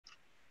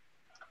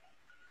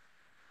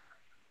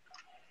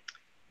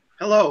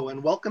Hello,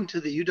 and welcome to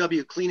the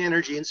UW Clean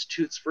Energy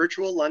Institute's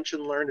virtual Lunch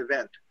and Learn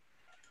event.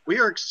 We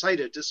are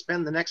excited to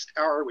spend the next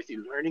hour with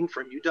you learning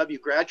from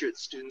UW graduate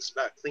students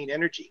about clean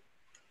energy.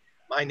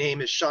 My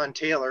name is Sean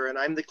Taylor, and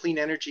I'm the Clean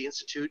Energy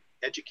Institute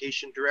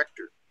Education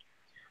Director.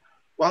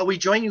 While we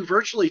join you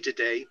virtually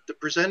today, the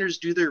presenters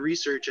do their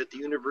research at the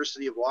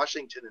University of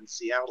Washington in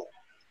Seattle.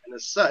 And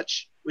as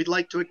such, we'd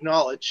like to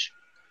acknowledge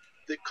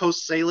the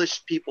Coast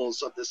Salish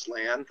peoples of this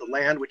land, the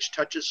land which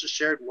touches the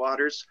shared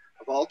waters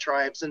of all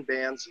tribes and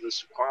bands of the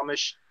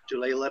Suquamish,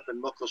 Tulalip,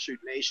 and Muckleshoot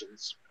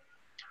nations.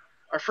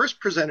 Our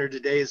first presenter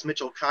today is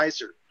Mitchell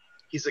Kaiser.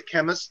 He's a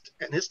chemist,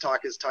 and his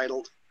talk is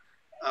titled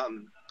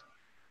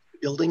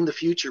Building the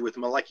Future with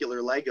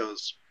Molecular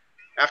Legos.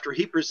 After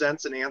he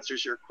presents and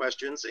answers your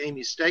questions,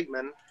 Amy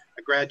Stegman,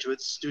 a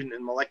graduate student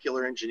in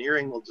molecular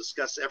engineering, will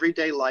discuss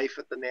everyday life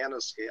at the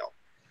nanoscale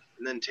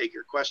and then take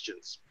your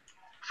questions.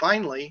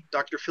 Finally,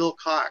 Dr. Phil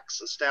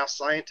Cox, a staff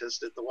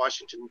scientist at the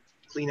Washington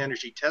Clean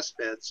Energy Test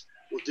Beds,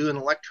 will do an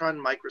electron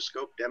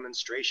microscope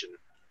demonstration.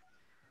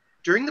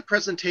 During the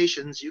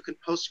presentations, you can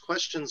post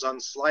questions on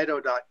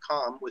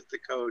slido.com with the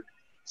code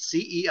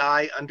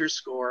CEI_lunch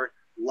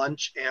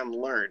and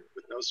learn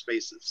with no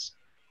spaces.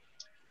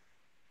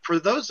 For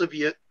those of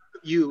you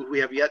we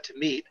have yet to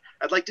meet,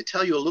 I'd like to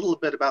tell you a little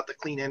bit about the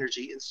Clean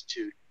Energy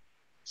Institute.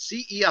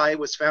 CEI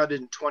was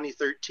founded in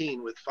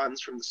 2013 with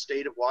funds from the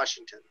state of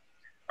Washington.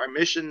 Our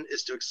mission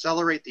is to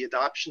accelerate the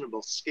adoption of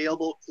a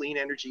scalable clean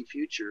energy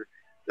future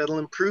that'll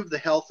improve the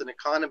health and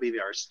economy of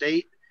our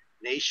state,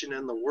 nation,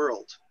 and the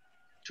world.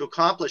 To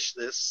accomplish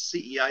this,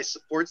 CEI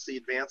supports the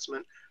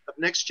advancement of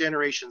next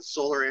generation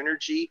solar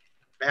energy,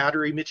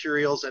 battery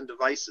materials, and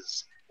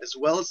devices, as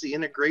well as the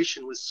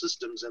integration with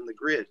systems and the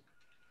grid.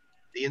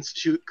 The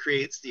Institute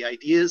creates the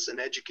ideas and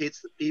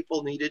educates the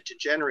people needed to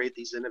generate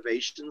these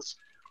innovations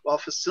while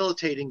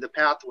facilitating the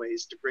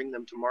pathways to bring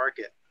them to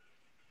market.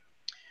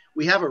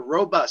 We have a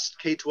robust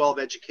K-12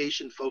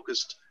 education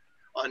focused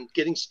on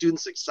getting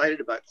students excited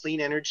about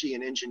clean energy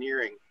and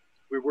engineering.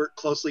 We work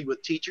closely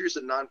with teachers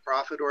and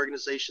nonprofit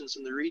organizations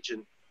in the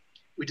region.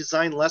 We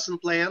design lesson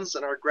plans,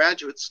 and our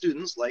graduate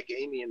students, like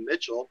Amy and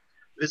Mitchell,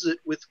 visit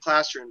with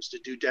classrooms to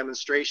do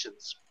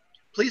demonstrations.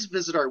 Please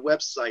visit our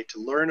website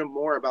to learn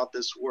more about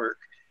this work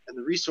and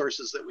the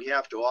resources that we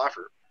have to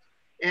offer.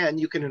 And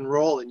you can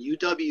enroll in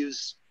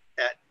UWCEI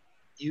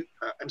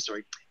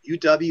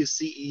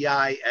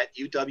at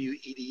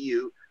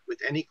UW-EDU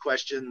with any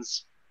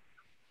questions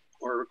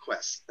or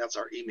requests. That's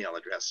our email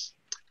address.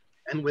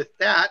 And with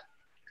that,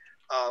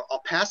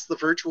 I'll pass the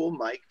virtual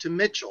mic to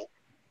Mitchell.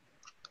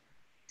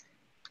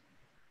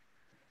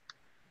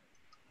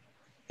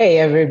 Hey,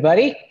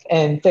 everybody,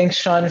 and thanks,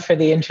 Sean, for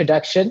the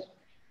introduction.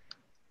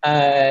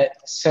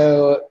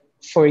 So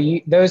for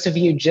you, those of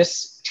you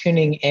just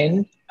tuning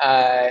in,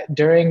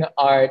 during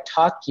our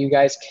talk, you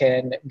guys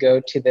can go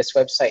to this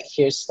website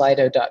here,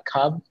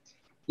 slido.com,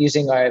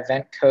 using our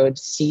event code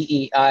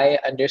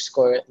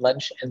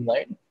CEI_lunch and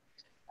learn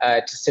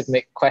to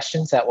submit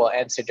questions that we'll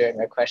answer during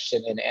our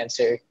question and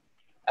answer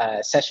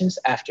sessions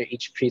after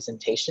each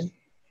presentation.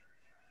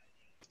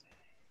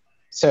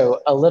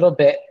 So a little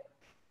bit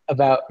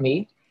about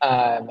me.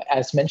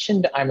 As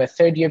mentioned, I'm a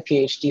third-year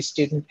PhD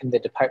student in the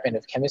Department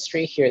of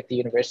Chemistry here at the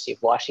University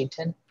of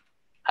Washington.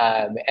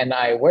 And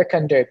I work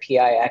under a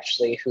PI,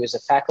 actually, who is a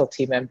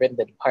faculty member in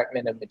the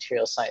Department of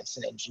Material Science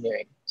and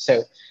Engineering.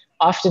 So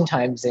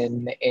oftentimes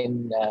in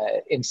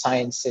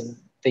science in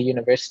the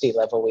university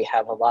level, we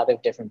have a lot of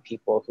different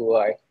people who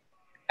are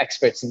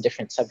experts in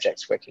different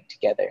subjects working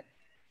together.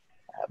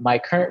 My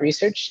current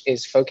research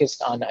is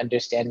focused on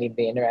understanding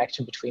the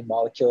interaction between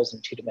molecules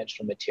and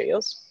two-dimensional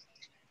materials.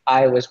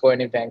 I was born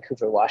in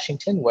Vancouver,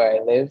 Washington, where I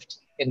lived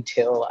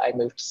until I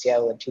moved to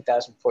Seattle in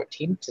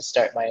 2014 to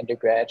start my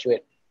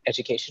undergraduate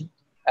education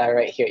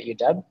right here at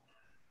UW.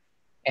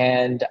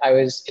 And I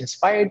was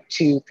inspired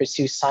to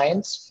pursue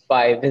science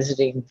by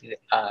visiting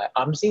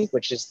OMSI,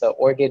 which is the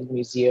Oregon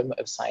Museum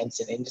of Science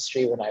and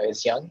Industry, when I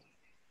was young.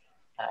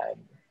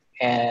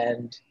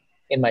 And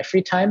in my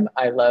free time,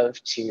 I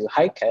love to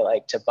hike. I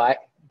like to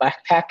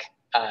backpack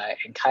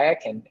and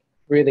kayak and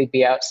really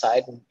be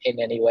outside in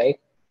any way.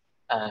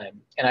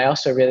 And I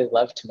also really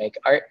love to make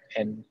art,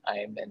 and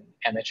I'm an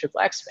amateur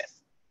blacksmith.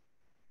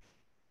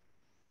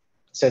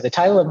 So the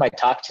title of my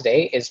talk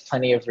today is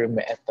Plenty of Room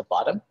at the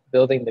Bottom,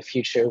 Building the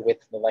Future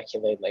with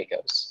Molecular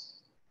Legos.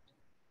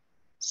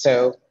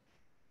 So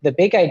the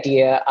big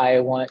idea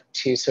I want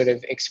to sort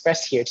of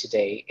express here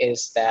today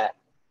is that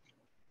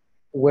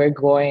we're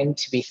going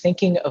to be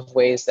thinking of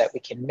ways that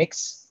we can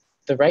mix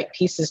the right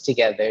pieces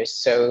together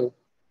so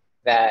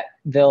that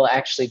they'll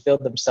actually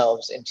build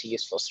themselves into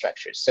useful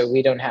structures. So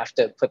we don't have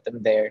to put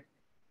them there.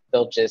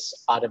 They'll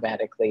just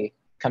automatically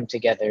come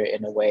together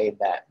in a way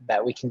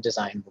that we can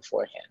design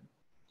beforehand.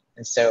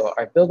 And so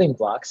our building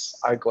blocks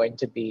are going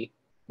to be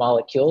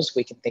molecules.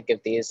 We can think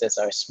of these as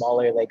our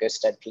smaller Lego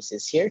stud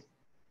pieces here.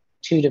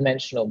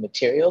 Two-dimensional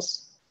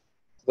materials,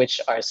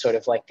 which are sort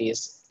of like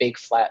these big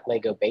flat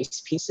Lego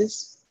base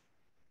pieces.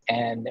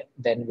 And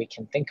then we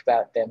can think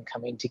about them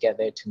coming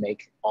together to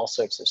make all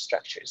sorts of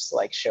structures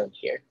like shown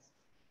here.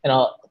 And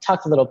I'll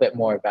talk a little bit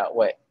more about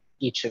what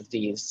each of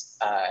these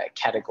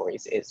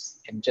categories is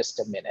in just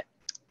a minute.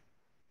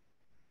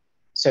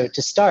 So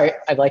to start,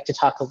 I'd like to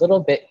talk a little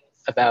bit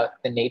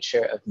about the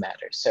nature of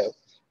matter. So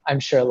I'm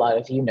sure a lot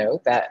of you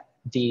know that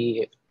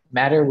the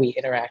matter we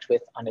interact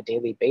with on a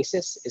daily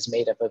basis is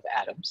made up of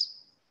atoms.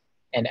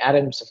 And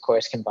atoms, of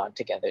course, can bond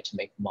together to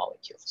make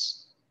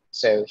molecules.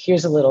 So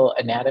here's a little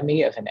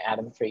anatomy of an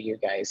atom for you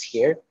guys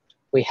here.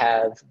 We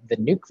have the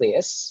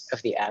nucleus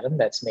of the atom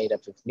that's made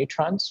up of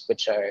neutrons,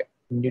 which are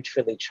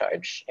neutrally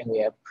charged, and we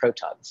have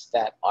protons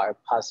that are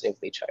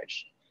positively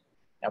charged.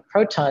 Now,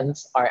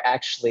 protons are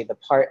actually the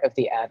part of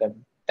the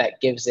atom that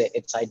gives it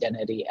its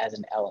identity as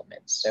an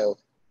element. So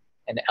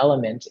an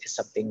element is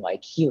something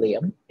like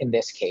helium in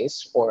this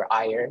case, or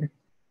iron,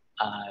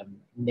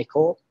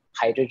 nickel,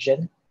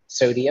 hydrogen,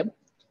 sodium.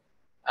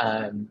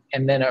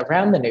 And then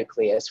around the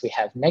nucleus, we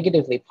have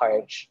negatively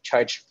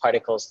charged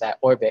particles that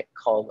orbit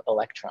called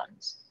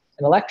electrons.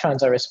 And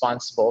electrons are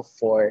responsible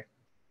for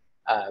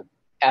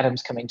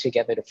atoms coming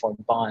together to form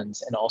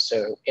bonds and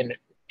also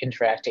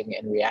interacting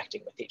and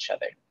reacting with each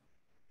other.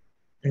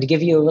 And to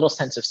give you a little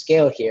sense of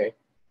scale here,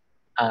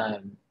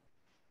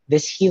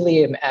 this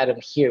helium atom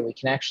here, we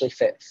can actually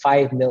fit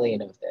 5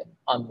 million of them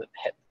on the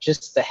head,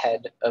 just the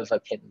head of a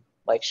pin,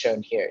 like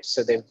shown here.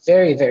 So they're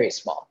very, very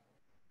small.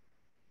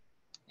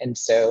 And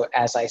so,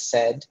 as I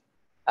said,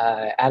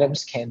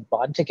 atoms can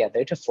bond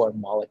together to form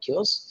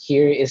molecules.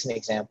 Here is an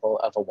example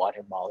of a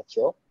water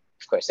molecule.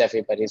 Of course,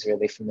 everybody's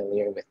really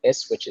familiar with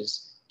this, which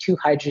is 2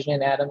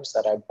 hydrogen atoms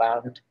that are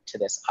bound to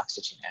this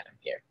oxygen atom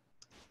here.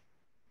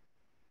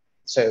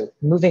 So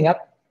moving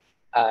up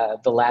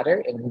the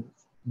ladder in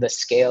the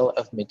scale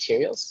of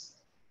materials,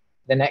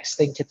 the next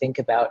thing to think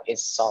about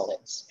is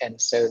solids.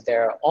 And so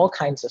there are all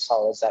kinds of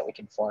solids that we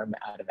can form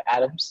out of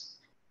atoms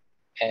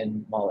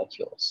and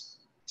molecules.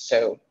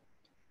 So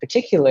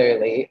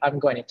particularly, I'm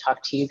going to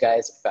talk to you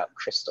guys about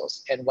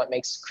crystals. And what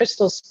makes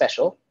crystals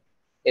special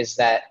is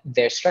that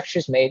they're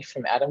structures made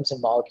from atoms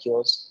and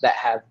molecules that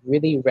have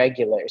really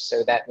regular,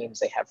 so that means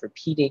they have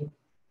repeating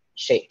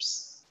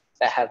shapes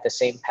that have the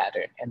same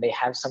pattern, and they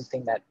have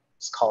something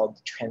that's called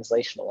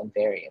translational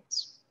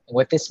invariance. And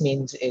what this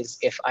means is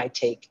if I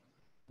take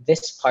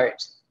this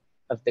part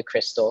of the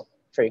crystal,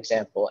 for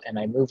example, and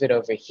I move it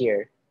over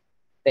here,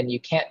 then you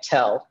can't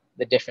tell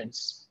the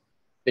difference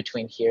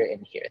between here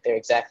and here. They're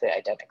exactly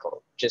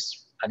identical,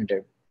 just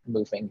under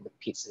moving the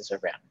pieces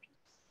around.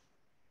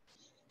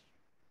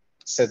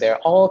 So there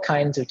are all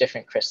kinds of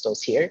different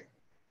crystals here.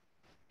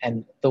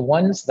 And the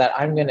ones that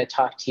I'm going to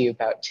talk to you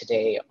about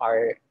today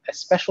are a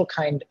special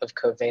kind of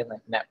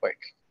covalent network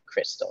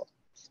crystal.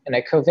 And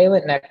a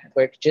covalent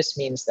network just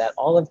means that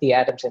all of the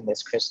atoms in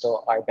this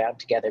crystal are bound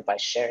together by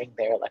sharing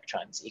their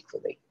electrons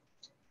equally.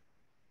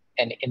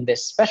 And in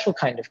this special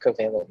kind of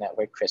covalent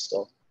network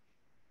crystal,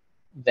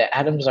 the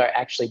atoms are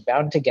actually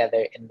bound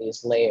together in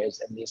these layers,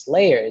 and these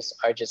layers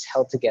are just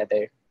held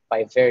together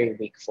by very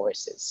weak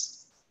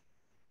forces.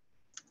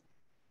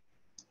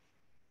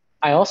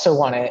 I also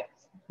want to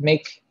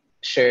make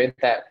sure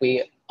that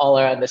we all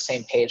are on the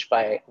same page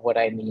by what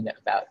I mean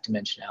about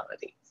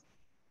dimensionality.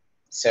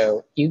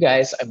 So you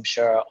guys, I'm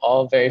sure, are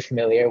all very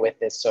familiar with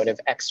this sort of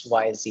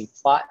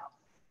XYZ plot,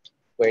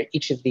 where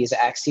each of these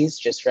axes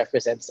just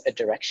represents a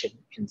direction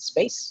in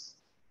space.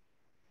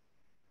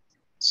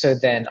 So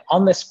then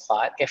on this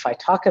plot, if I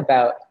talk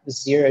about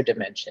 0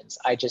 dimensions,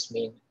 I just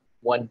mean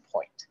 1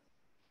 point.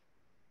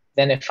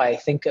 Then if I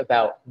think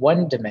about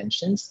 1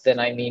 dimensions, then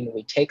I mean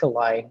we take a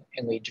line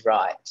and we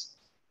draw it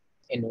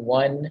in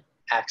 1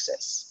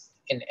 axis,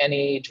 in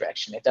any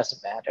direction, it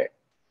doesn't matter.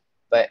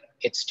 But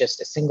it's just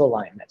a single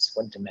line that's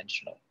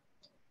 1-dimensional.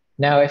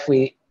 Now, if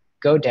we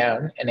go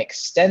down and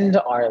extend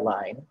our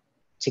line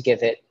to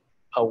give it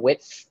a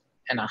width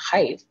and a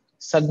height,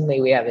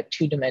 suddenly we have a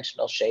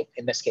 2-dimensional shape,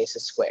 in this case, a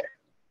square.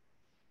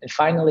 And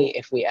finally,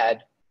 if we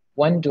add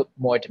 1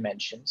 more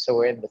dimension, so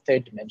we're in the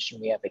 3rd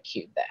dimension, we have a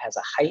cube that has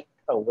a height,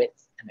 a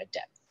width, and a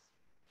depth.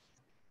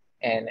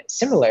 And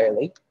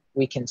similarly,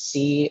 we can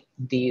see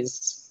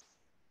these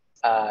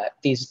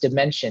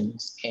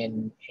dimensions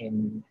in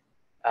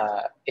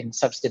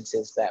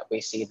substances that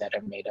we see that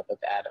are made up of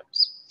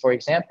atoms. For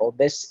example,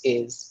 this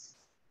is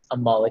a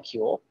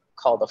molecule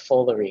called a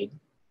fullerene,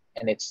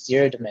 and it's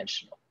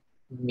 0-dimensional,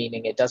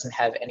 meaning it doesn't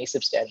have any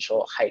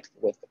substantial height,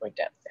 width, or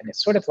depth. And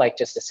it's sort of like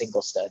just a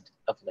single stud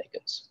of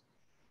Legos.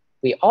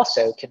 We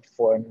also can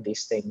form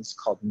these things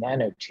called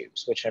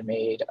nanotubes, which are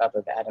made up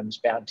of atoms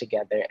bound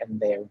together, and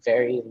they're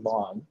very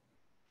long,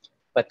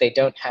 but they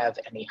don't have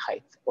any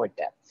height or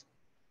depth.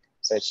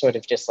 So it's sort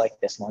of just like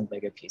this long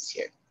Lego piece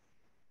here.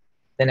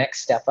 The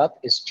next step up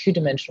is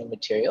 2-dimensional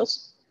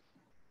materials.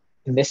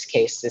 In this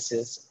case, this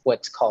is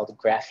what's called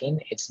graphene.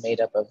 It's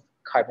made up of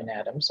carbon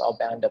atoms all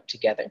bound up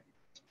together.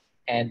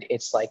 And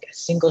it's like a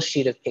single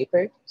sheet of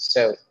paper.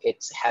 So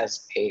it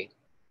has a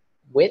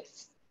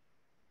width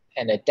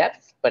and a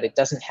depth, but it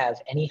doesn't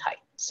have any height.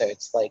 So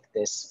it's like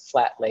this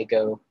flat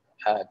Lego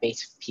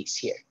base piece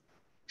here.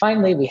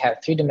 Finally, we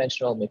have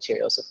 3-dimensional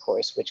materials, of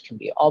course, which can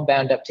be all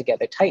bound up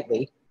together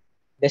tightly.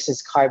 This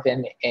is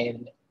carbon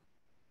in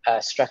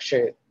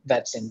structure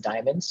that's in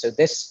diamonds. So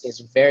this is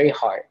very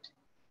hard.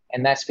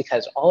 And that's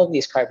because all of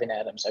these carbon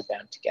atoms are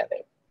bound together.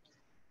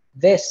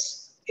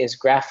 This is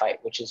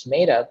graphite, which is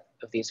made up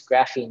of these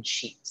graphene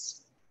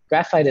sheets.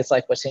 Graphite is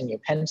like what's in your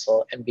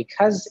pencil, and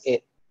because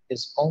it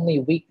is only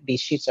weak, these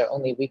sheets are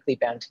only weakly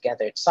bound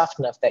together, it's soft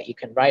enough that you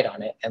can write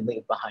on it and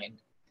leave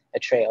behind a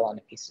trail on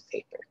a piece of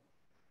paper.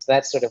 So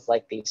that's sort of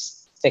like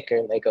these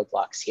thicker Lego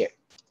blocks here.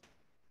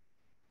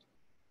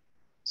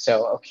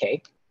 So,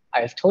 okay,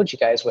 I've told you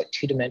guys what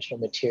two-dimensional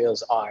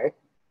materials are,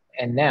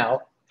 and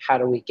now how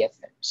do we get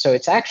them? So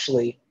it's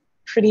actually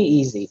pretty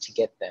easy to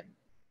get them.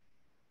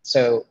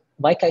 So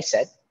like I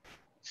said,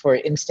 for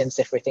instance,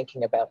 if we're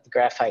thinking about the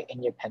graphite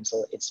in your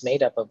pencil, it's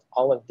made up of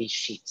all of these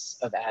sheets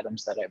of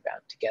atoms that are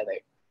bound together.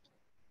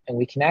 And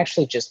we can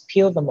actually just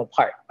peel them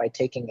apart by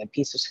taking a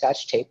piece of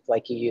Scotch tape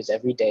like you use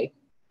every day,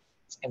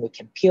 and we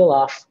can peel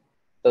off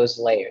those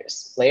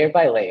layers, layer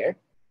by layer,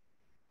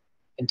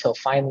 until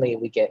finally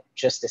we get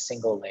just a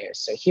single layer.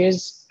 So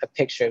here's a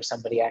picture of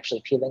somebody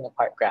actually peeling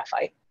apart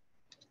graphite.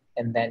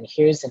 And then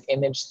here's an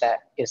image that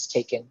is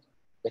taken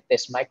with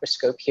this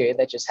microscope here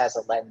that just has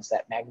a lens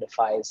that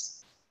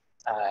magnifies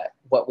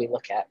what we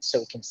look at, so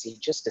we can see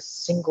just a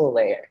single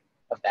layer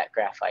of that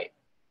graphite.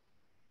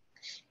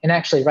 And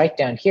actually right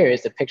down here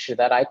is the picture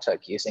that I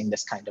took using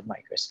this kind of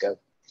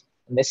microscope.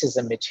 And this is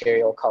a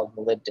material called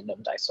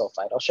molybdenum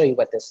disulfide. I'll show you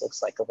what this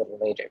looks like a little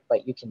later,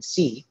 but you can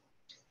see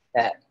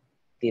that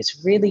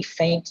these really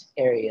faint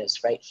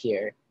areas right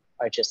here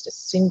are just a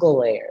single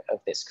layer of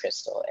this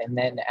crystal. And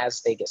then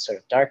as they get sort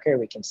of darker,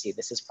 we can see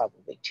this is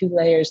probably 2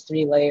 layers,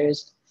 3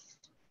 layers,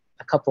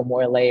 a couple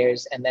more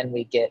layers, and then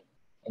we get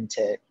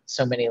into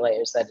so many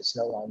layers that it's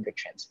no longer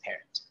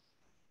transparent.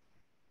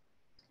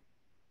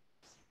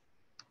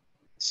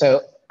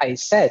 So I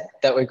said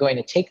that we're going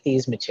to take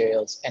these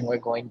materials and we're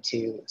going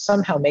to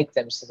somehow make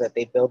them so that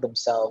they build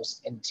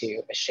themselves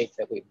into a shape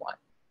that we want.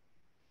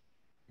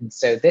 And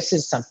so this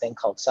is something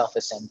called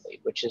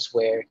self-assembly, which is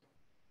where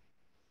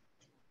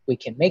we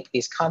can make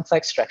these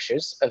complex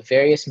structures of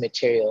various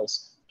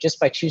materials just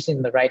by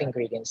choosing the right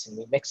ingredients and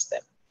we mix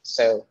them.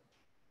 So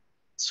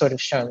sort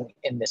of shown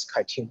in this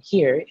cartoon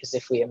here is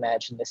if we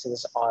imagine this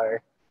is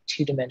our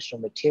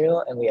two-dimensional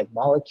material and we have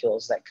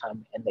molecules that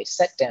come and they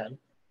set down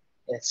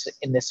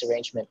in this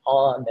arrangement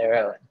all on their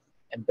own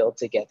and build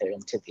together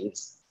into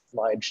these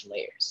large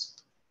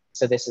layers.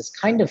 So this is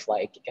kind of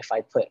like if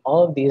I put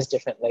all of these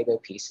different Lego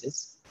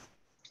pieces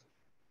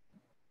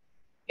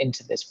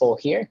into this bowl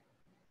here,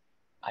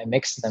 I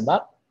mix them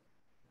up,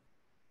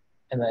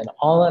 and then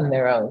all on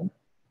their own,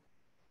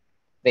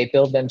 they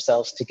build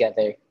themselves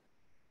together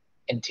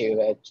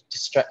into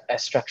a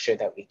structure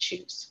that we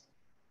choose.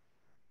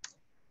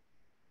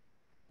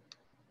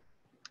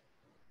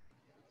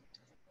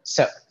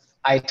 So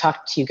I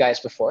talked to you guys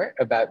before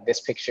about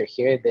this picture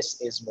here.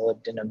 This is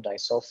molybdenum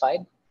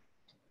disulfide,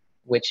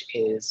 which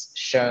is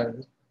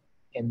shown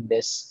in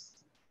this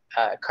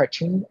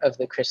cartoon of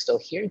the crystal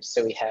here.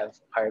 So we have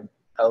a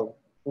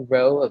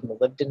row of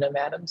molybdenum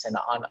atoms, and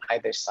on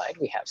either side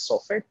we have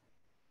sulfur.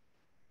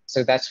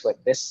 So that's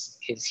what this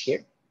is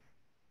here.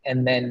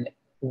 And then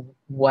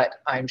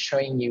what I'm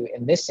showing you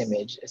in this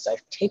image is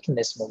I've taken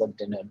this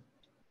molybdenum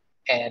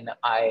and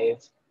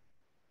I've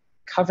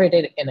covered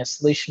it in a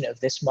solution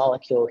of this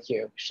molecule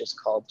here, which is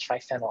called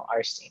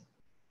triphenylarsine.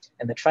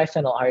 And the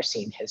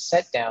triphenylarsine has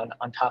set down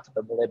on top of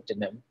the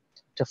molybdenum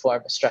to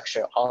form a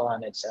structure all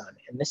on its own.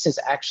 And this is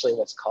actually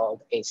what's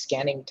called a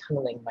scanning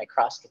tunneling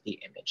microscopy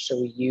image. So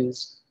we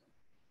use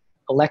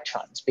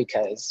electrons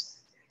because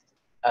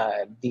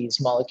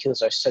these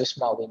molecules are so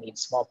small, we need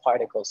small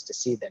particles to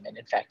see them. And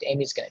in fact,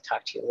 Amy's going to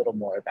talk to you a little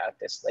more about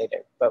this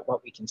later. But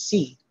what we can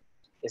see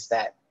is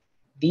that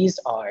these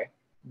are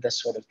the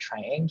sort of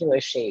triangular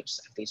shapes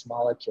of these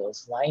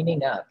molecules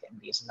lining up in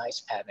these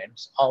nice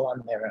patterns all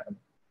on their own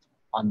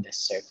on this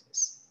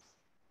surface.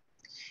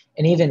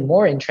 And even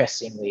more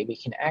interestingly, we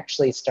can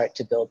actually start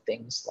to build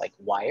things like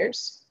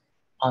wires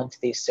onto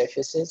these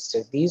surfaces.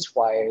 So these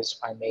wires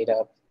are made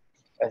up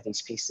of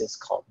these pieces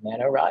called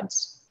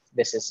nanorods.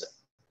 This is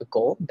a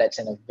gold that's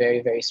in a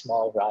very, very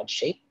small rod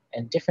shape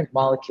and different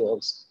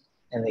molecules,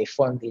 and they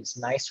form these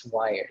nice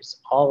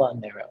wires all on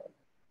their own.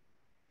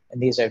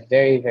 And these are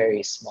very,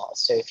 very small.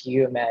 So if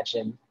you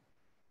imagine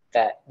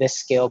that this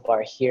scale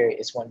bar here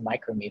is 1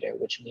 micrometer,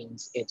 which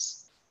means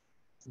it's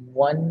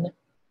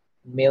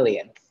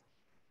 1/1,000,000th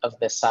of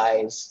the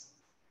size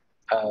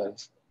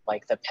of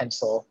like the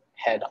pencil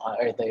head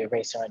or the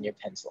eraser on your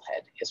pencil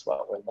head is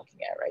what we're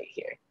looking at right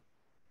here,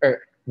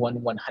 or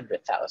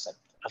 1/100,000th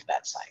of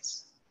that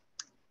size.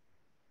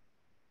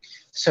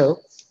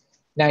 So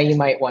now you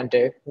might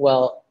wonder,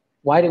 well,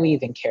 why do we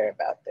even care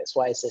about this?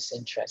 Why is this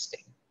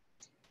interesting?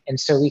 And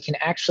so we can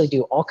actually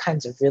do all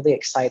kinds of really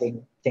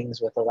exciting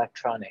things with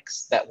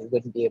electronics that we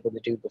wouldn't be able to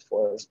do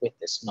before with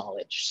this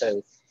knowledge.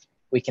 So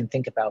we can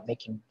think about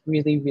making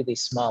really, really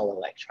small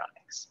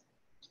electronics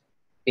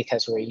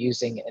because we're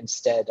using,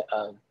 instead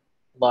of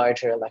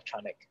larger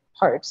electronic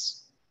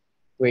parts,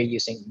 we're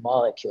using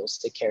molecules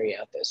to carry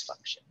out those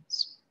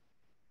functions.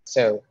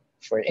 So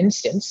For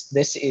instance,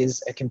 this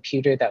is a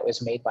computer that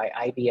was made by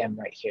IBM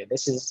right here.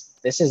 This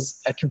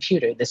is a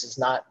computer. This is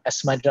not a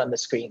smudge on the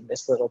screen,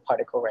 this little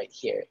particle right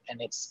here. And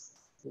it's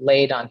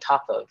laid on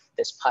top of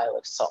this pile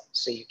of salt.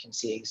 So you can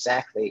see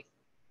exactly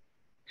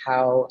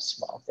how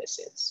small this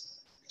is.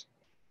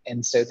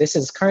 And so this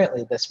is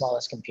currently the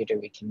smallest computer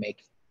we can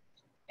make.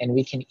 And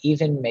we can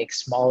even make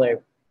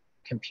smaller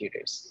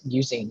computers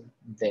using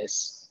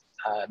this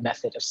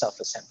method of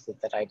self-assembly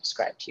that I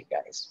described to you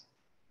guys.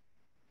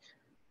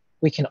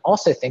 We can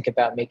also think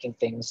about making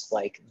things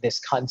like this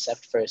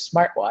concept for a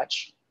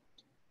smartwatch,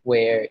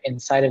 where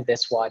inside of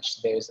this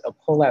watch, there's a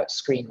pull-out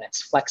screen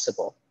that's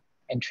flexible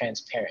and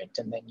transparent.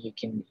 And then you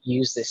can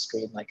use this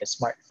screen like a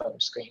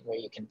smartphone screen where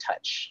you can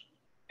touch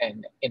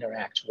and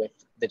interact with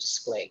the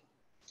display.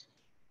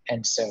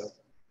 And so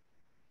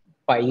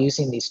by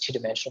using these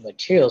two-dimensional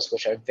materials,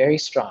 which are very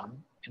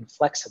strong and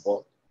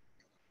flexible,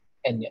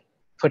 and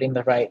putting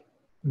the right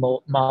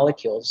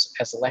molecules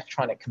as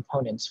electronic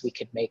components, we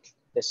could make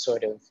this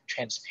sort of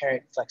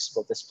transparent,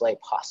 flexible display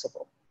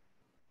possible.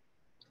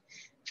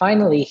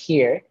 Finally,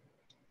 here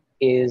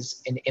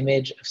is an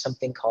image of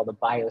something called a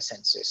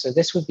biosensor. So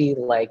this would be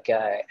like,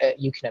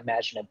 you can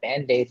imagine a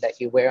Band-Aid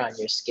that you wear on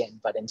your skin,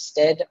 but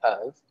instead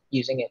of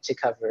using it to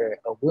cover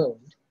a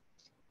wound,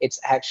 it's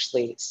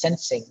actually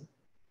sensing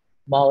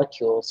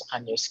molecules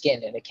on your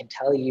skin, and it can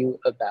tell you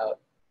about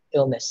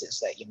illnesses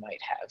that you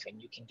might have,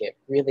 and you can get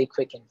really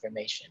quick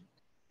information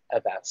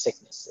about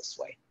sickness this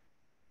way.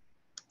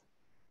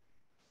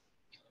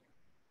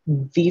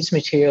 These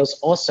materials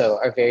also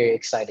are very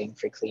exciting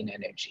for clean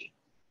energy.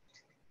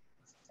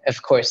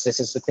 Of course, this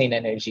is the Clean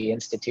Energy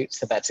Institute,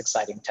 so that's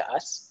exciting to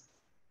us.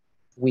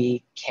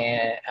 We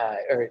can,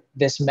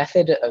 this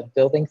method of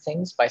building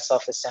things by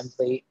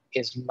self-assembly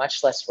is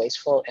much less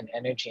wasteful and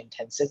energy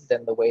intensive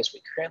than the ways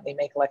we currently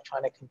make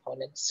electronic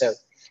components. So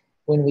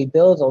when we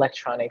build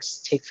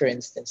electronics, take for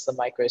instance the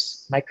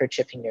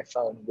microchip in your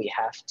phone, we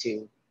have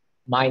to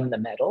mine the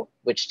metal,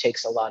 which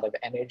takes a lot of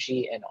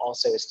energy and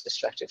also is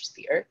destructive to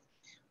the earth.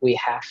 We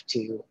have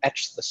to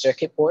etch the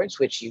circuit boards,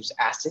 which use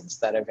acids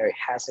that are very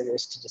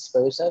hazardous to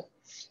dispose of.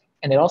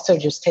 And it also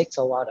just takes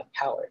a lot of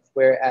power.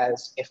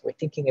 Whereas if we're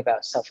thinking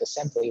about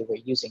self-assembly, we're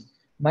using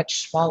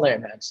much smaller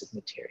amounts of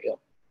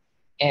material.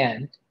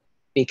 And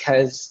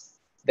because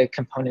the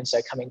components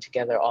are coming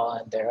together all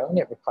on their own,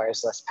 it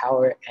requires less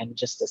power and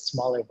just a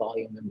smaller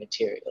volume of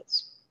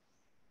materials.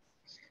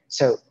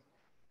 So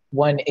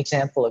one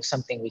example of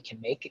something we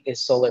can make is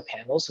solar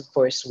panels. Of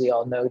course, we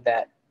all know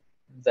that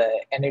the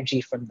energy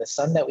from the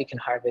sun that we can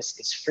harvest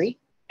is free,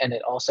 and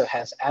it also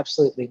has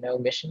absolutely no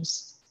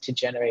emissions to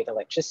generate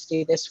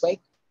electricity this way.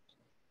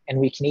 And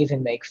we can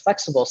even make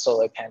flexible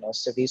solar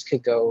panels. So these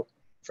could go,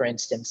 for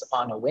instance,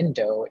 on a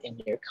window in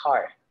your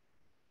car.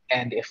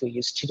 And if we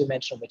use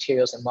two-dimensional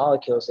materials and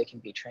molecules, they can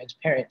be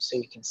transparent so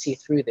you can see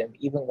through them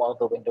even while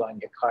the window on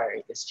your car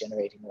is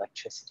generating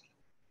electricity.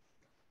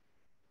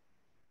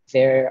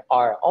 There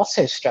are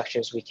also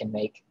structures we can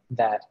make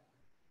that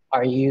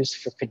are used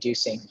for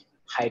producing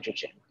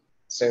hydrogen.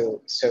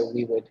 So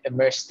we would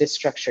immerse this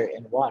structure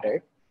in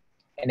water,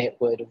 and it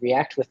would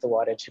react with the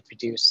water to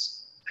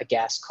produce a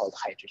gas called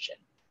hydrogen.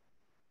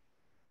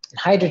 And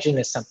hydrogen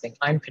is something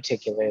I'm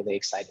particularly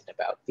excited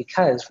about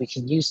because we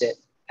can use it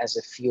as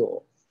a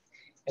fuel.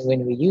 And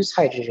when we use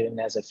hydrogen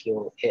as a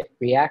fuel, it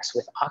reacts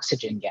with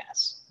oxygen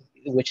gas,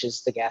 which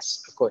is the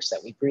gas, of course,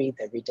 that we breathe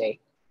every day.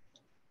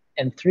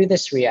 And through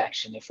this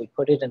reaction, if we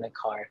put it in a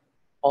car,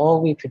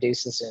 all we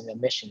produce is an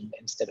emission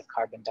instead of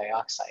carbon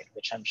dioxide,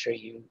 which I'm sure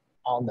you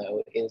all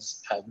know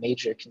is a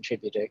major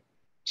contributor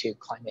to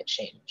climate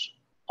change.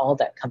 All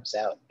that comes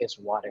out is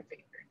water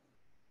vapor.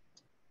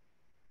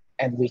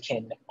 And we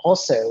can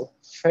also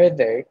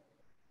further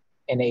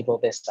enable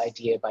this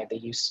idea by the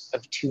use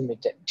of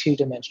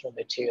two-dimensional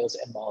materials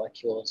and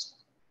molecules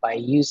by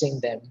using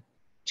them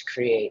to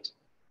create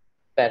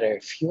better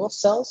fuel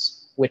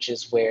cells, which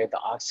is where the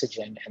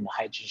oxygen and the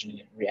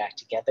hydrogen react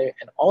together,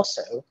 and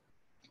also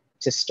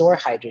to store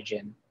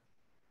hydrogen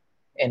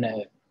in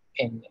a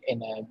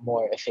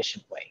more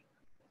efficient way.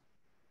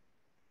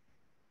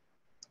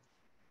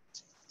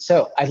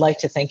 So I'd like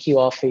to thank you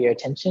all for your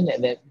attention,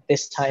 and at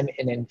this time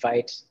and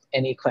invite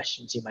any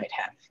questions you might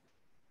have.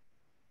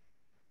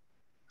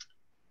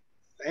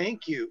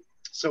 Thank you.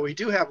 So we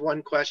do have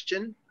one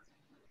question.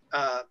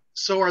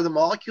 So are the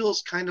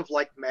molecules kind of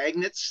like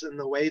magnets in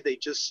the way they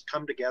just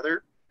come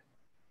together?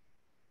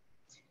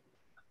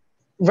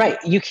 Right,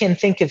 you can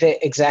think of it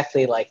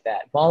exactly like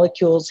that.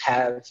 Molecules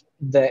have,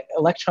 the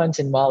electrons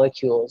in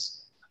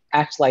molecules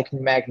act like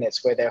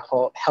magnets where they're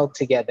held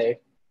together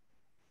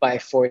by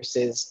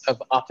forces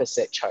of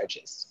opposite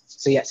charges.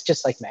 So yes,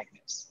 just like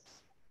magnets.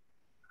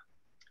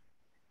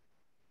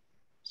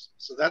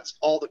 So that's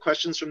all the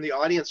questions from the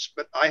audience,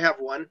 but I have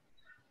one.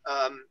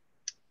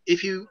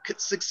 If you could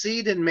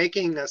succeed in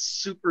making a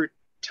super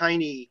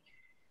tiny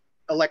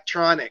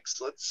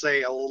electronics, let's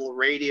say a little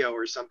radio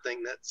or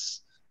something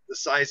that's the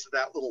size of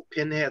that little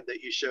pinhead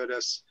that you showed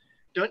us,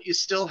 don't you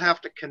still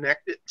have to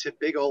connect it to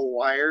big old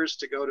wires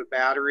to go to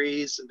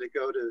batteries and to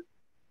go to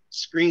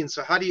screens?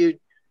 So how do you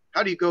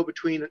how do you go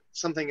between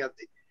something at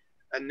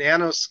a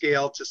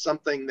nanoscale to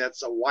something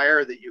that's a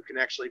wire that you can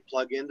actually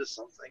plug into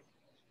something?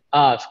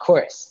 Of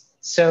course.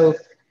 So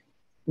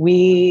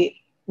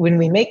when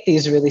we make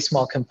these really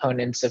small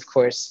components, of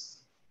course,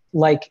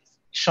 like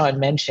Sean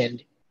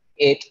mentioned,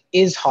 it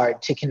is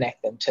hard to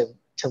connect them to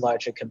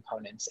larger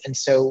components. And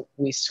so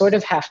we sort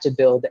of have to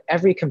build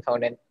every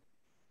component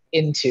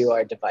into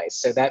our device.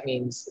 So that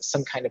means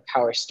some kind of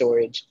power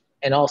storage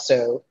and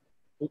also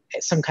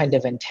some kind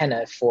of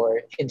antenna.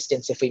 For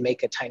instance, if we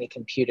make a tiny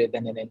computer,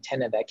 then an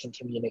antenna that can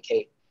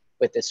communicate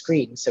with the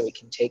screen so we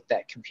can take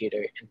that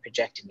computer and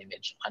project an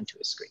image onto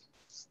a screen.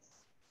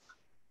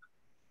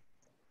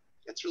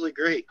 That's really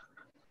great.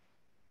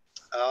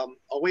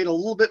 I'll wait a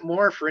little bit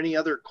more for any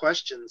other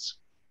questions.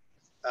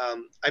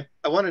 I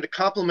wanted to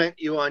compliment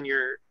you on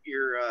your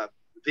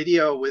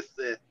video with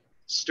the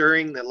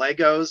stirring the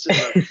Legos in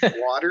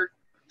the water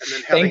and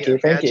then having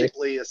it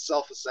magically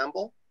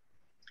self-assemble.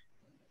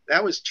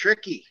 That was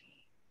tricky.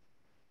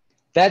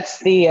 That's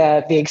the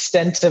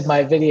extent of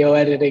my video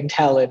editing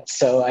talent,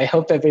 so I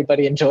hope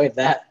everybody enjoyed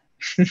that.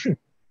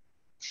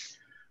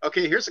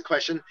 Okay, here's a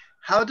question.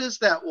 How does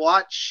that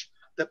watch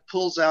that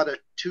pulls out a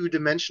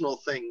two-dimensional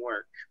thing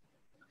work?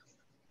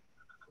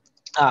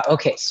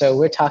 Okay, so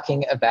we're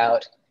talking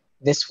about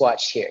this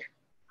watch here.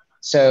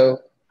 So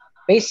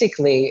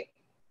basically,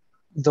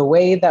 the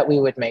way that we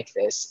would make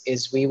this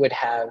is we would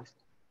have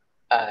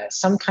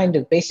some kind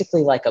of,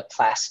 basically like a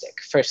plastic,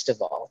 first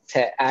of all,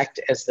 to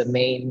act as the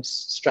main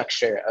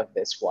structure of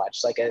this watch,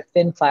 like a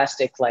thin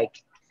plastic,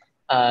 like,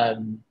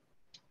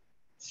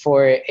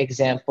 for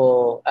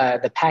example,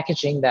 the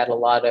packaging that a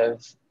lot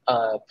of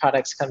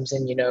products comes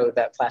in, you know,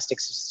 that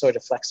plastic's sort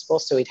of flexible.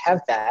 So we'd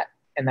have that,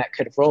 and that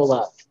could roll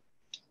up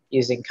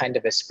using kind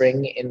of a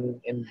spring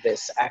in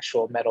this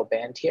actual metal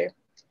band here.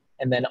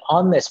 And then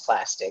on this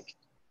plastic,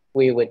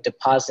 we would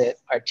deposit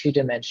our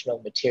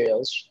two-dimensional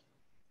materials.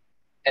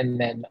 And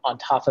then on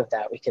top of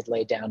that, we could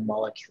lay down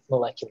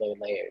molecular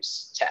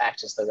layers to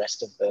act as the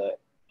rest of the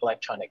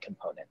electronic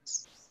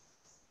components.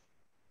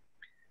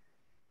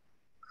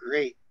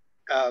 Great.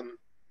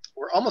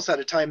 We're almost out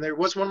of time. There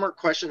was one more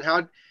question.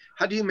 How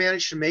do you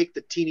manage to make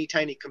the teeny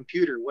tiny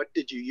computer? What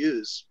did you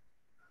use?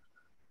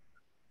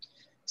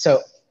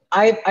 So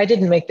I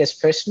didn't make this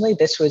personally.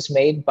 This was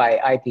made by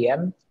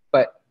IBM,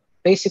 but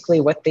basically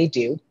what they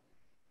do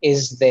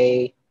is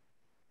they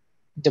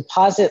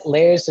deposit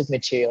layers of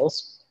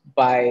materials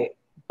by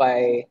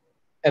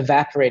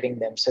evaporating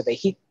them. So they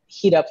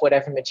heat up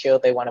whatever material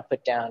they want to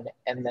put down,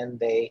 and then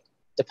they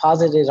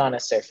deposit it on a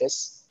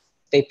surface.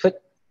 They put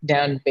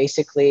down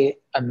basically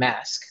a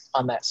mask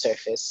on that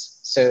surface.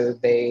 So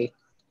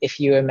if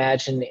you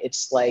imagine,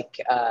 it's like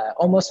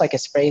almost like a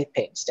spray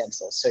paint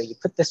stencil. So you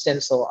put the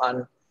stencil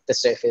on the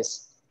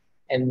surface,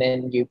 and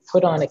then you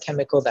put on a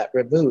chemical that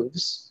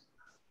removes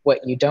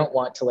what you don't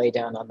want to lay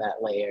down on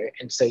that layer.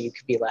 And so you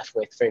could be left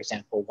with, for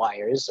example,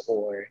 wires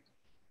or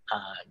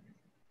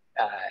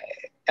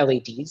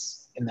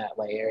LEDs in that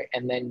layer.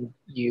 And then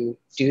you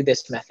do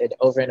this method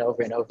over and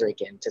over and over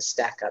again to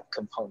stack up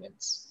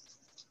components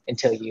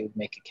until you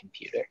make a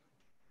computer.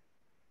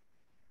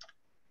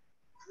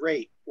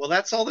 Great. Well,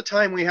 that's all the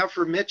time we have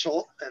for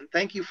Mitchell. And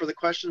thank you for the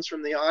questions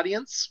from the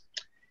audience.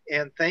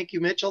 And thank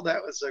you, Mitchell.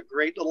 That was a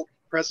great little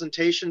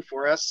presentation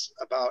for us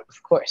about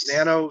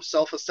nano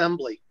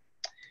self-assembly.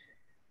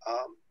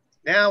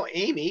 Now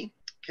Amy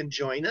can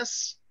join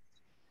us,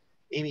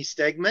 Amy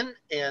Stegman,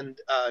 and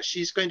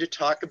she's going to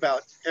talk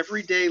about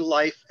everyday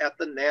life at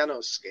the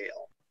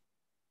nanoscale.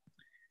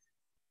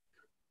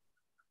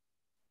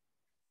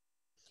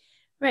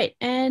 Right,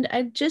 and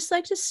I'd just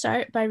like to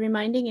start by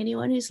reminding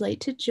anyone who's late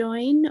to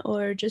join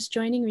or just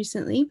joining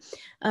recently,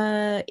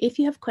 if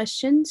you have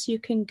questions, you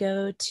can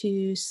go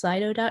to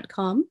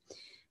slido.com,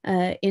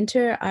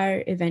 enter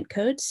our event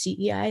code,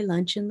 CEI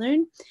Lunch and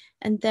Learn,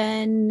 and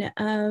then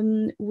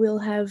we'll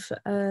have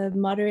a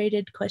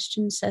moderated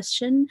question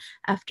session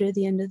after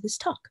the end of this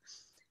talk.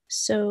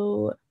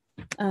 So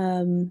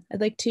I'd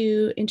like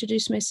to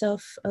introduce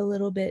myself a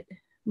little bit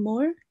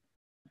more.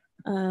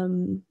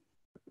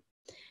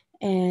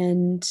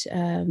 And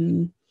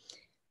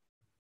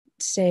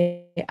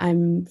say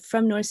I'm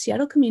from North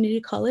Seattle Community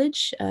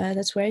College.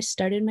 That's where I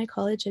started my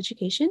college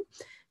education.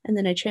 And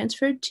then I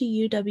transferred to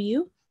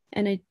UW,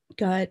 and I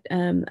got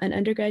an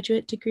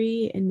undergraduate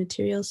degree in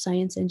materials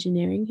science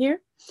engineering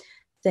here.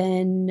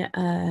 Then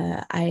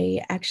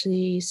I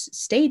actually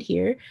stayed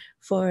here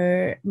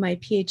for my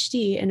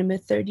PhD, and I'm a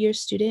third-year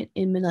student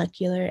in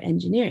molecular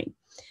engineering.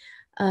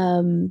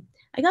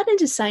 I got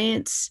into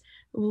science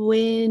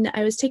when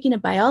I was taking a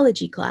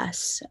biology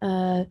class.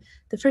 The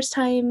first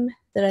time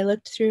that I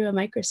looked through a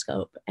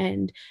microscope,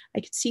 and I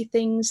could see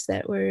things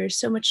that were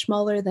so much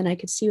smaller than I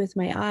could see with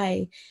my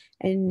eye.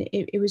 And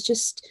it was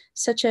just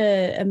such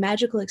a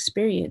magical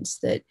experience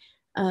that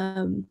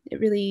it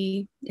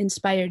really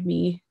inspired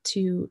me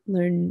to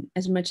learn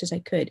as much as I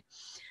could.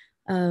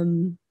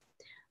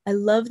 I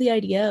love the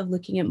idea of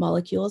looking at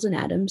molecules and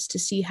atoms to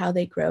see how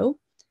they grow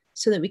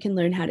so that we can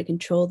learn how to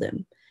control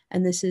them.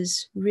 And this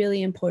is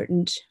really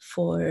important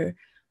for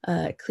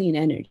clean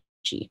energy.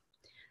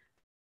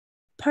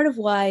 Part of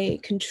why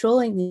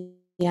controlling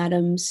the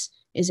atoms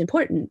is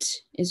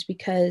important is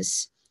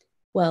because,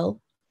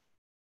 well,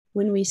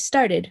 when we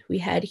started, we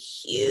had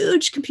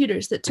huge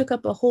computers that took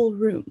up a whole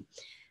room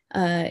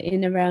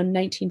in around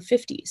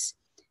 1950s.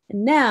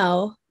 And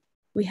now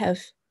we have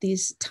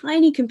these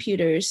tiny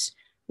computers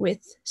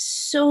with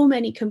so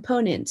many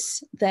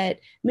components that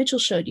Mitchell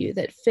showed you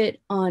that fit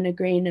on a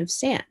grain of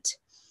sand.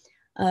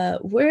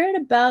 We're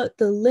at about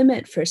the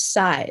limit for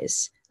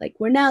size. Like,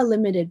 we're now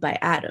limited by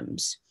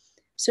atoms.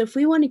 So if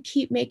we want to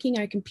keep making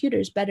our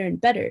computers better and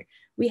better,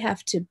 we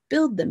have to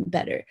build them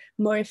better,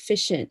 more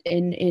efficient,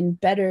 in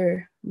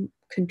better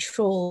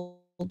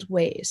controlled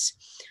ways.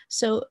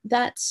 So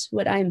that's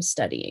what I'm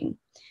studying.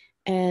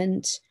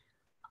 And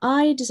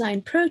I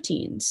design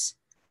proteins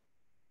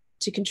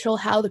to control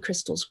how the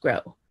crystals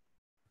grow.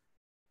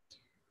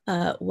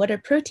 What are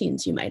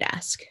proteins, you might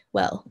ask?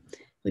 Well,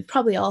 we've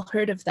probably all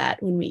heard of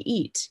that when we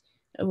eat,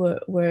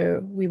 where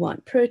we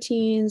want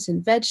proteins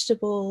and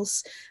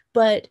vegetables,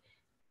 but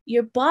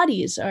your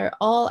bodies are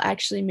all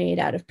actually made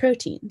out of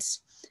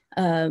proteins.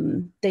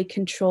 They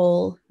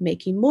control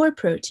making more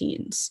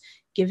proteins,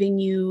 giving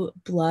you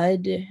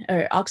blood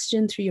or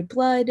oxygen through your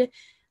blood,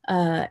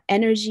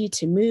 energy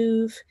to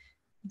move.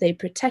 They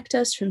protect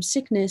us from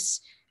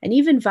sickness, and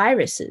even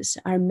viruses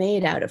are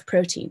made out of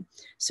protein.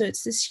 So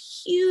it's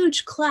this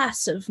huge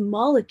class of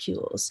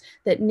molecules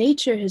that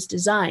nature has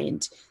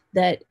designed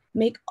that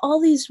make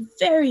all these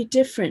very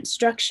different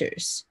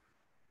structures.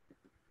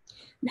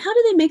 And how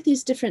do they make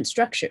these different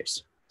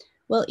structures?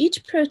 Well,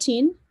 each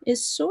protein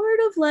is sort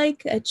of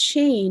like a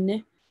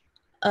chain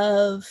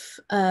of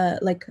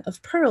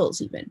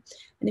pearls even.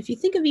 And if you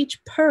think of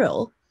each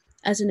pearl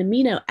as an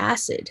amino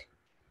acid,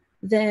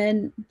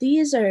 then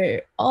these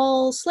are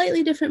all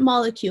slightly different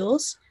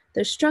molecules.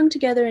 They're strung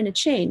together in a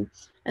chain.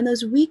 And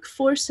those weak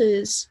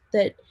forces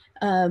that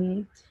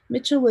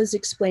Mitchell was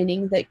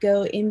explaining that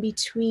go in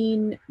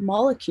between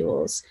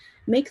molecules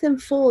make them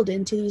fold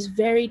into these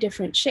very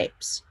different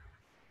shapes.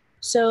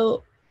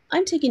 So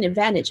I'm taking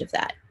advantage of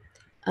that.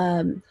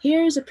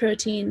 Here's a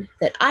protein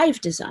that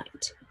I've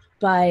designed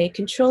by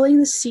controlling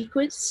the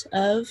sequence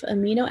of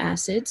amino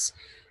acids.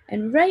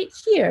 And right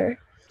here,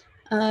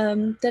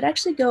 that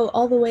actually go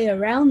all the way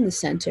around the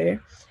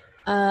center,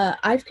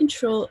 I've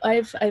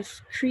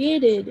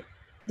created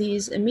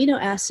these amino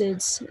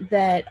acids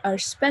that are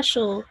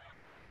special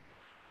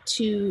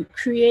to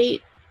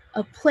create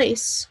a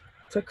place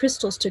for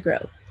crystals to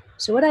grow.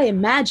 So what I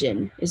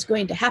imagine is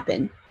going to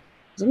happen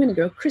is I'm going to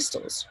grow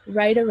crystals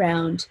right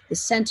around the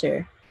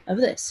center of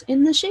this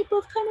in the shape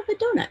of kind of a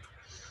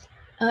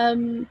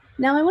donut.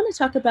 Now I want to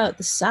talk about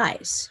the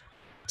size,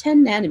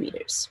 10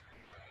 nanometers.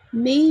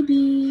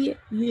 Maybe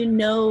you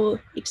know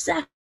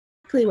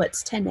exactly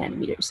what's 10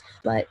 nanometers,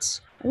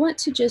 but I want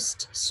to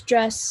just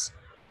stress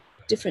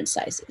different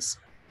sizes.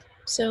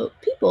 So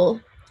people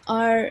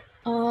are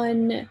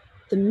on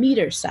the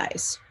meter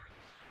size.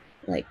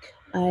 Like,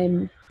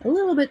 I'm a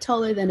little bit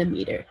taller than a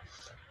meter.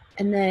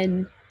 And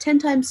then 10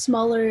 times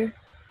smaller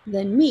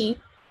than me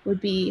would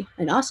be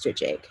an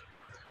ostrich egg.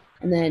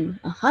 And then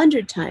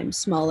 100 times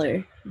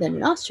smaller than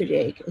an ostrich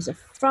egg is a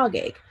frog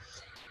egg.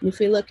 And if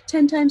we look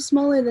 10 times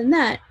smaller than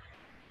that,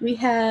 we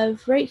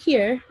have right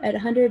here at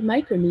 100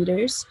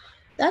 micrometers,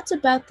 that's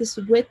about this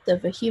width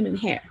of a human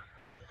hair.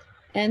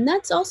 And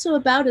that's also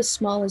about as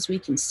small as we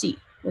can see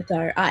with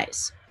our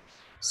eyes.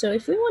 So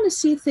if we want to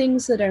see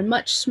things that are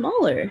much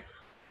smaller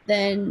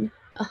than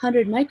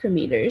 100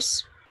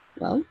 micrometers,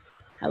 well,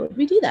 how would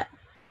we do that?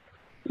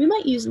 We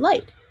might use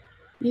light.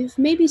 You've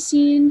maybe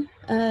seen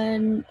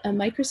a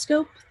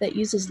microscope that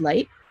uses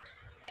light.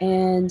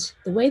 And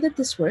the way that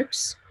this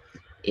works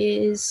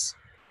is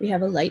we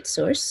have a light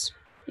source.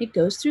 It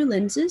goes through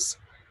lenses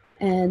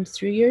and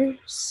through your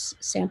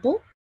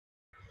sample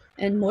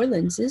and more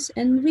lenses,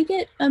 and we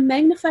get a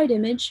magnified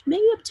image,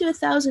 maybe up to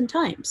 1,000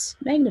 times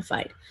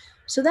magnified.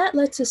 So that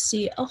lets us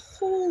see a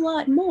whole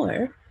lot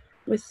more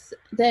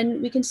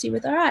than we can see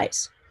with our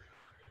eyes.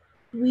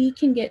 We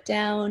can get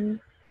down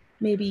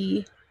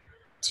maybe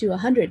to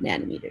 100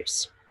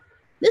 nanometers.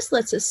 This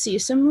lets us see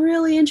some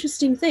really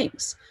interesting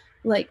things,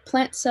 like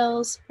plant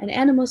cells and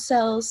animal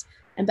cells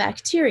and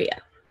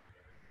bacteria.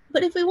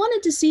 But if we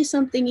wanted to see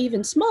something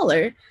even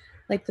smaller,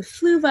 like the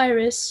flu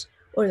virus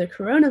or the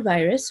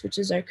coronavirus, which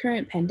is our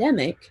current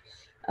pandemic,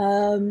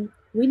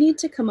 we need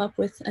to come up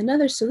with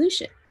another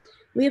solution.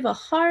 We have a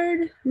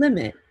hard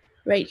limit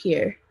right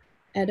here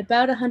at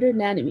about 100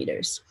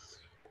 nanometers.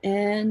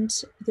 And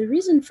the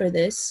reason for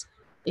this,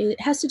 it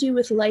has to do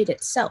with light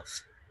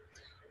itself.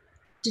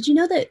 Did you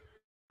know that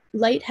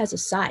light has a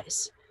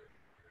size?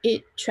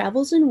 It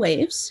travels in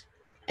waves,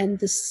 and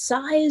the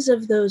size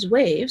of those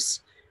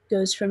waves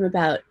goes from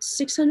about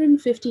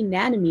 650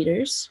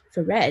 nanometers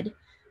for red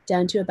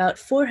down to about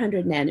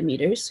 400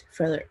 nanometers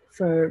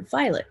for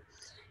violet.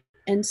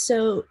 And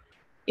so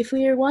if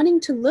we are wanting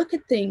to look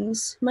at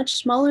things much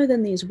smaller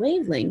than these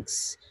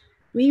wavelengths,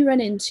 we run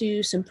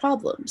into some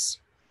problems.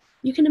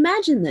 You can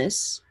imagine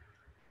this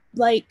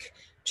like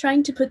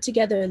trying to put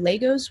together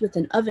Legos with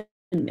an oven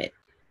mitt.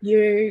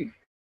 You're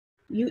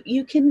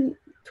you can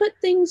put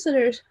things that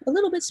are a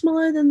little bit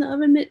smaller than the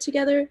oven mitt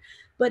together,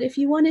 but if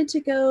you wanted to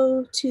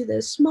go to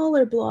the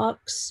smaller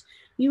blocks,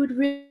 you would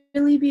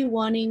really be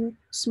wanting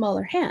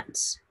smaller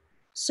hands.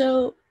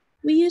 So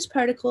we use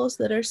particles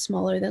that are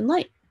smaller than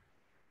light.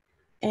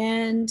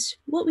 And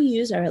what we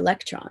use are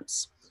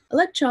electrons.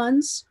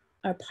 Electrons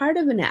are part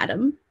of an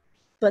atom,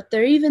 but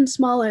they're even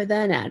smaller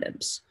than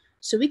atoms.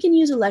 So we can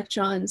use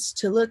electrons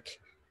to look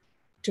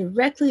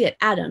directly at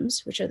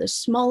atoms, which are the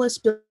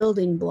smallest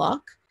building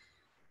block,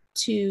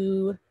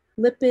 to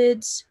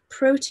lipids,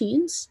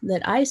 proteins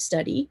that I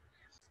study,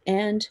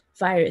 and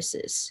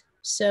viruses.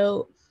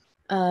 So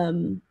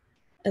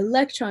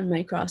electron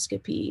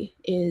microscopy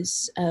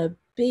is a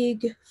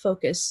big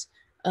focus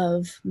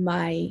of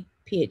my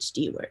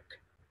PhD work.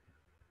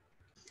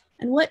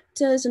 And what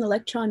does an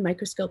electron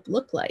microscope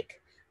look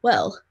like?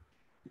 Well,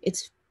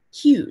 it's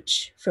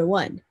huge, for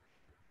one.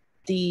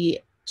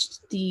 The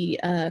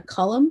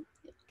column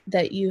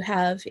that you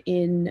have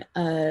in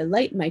a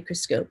light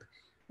microscope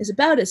is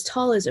about as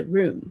tall as a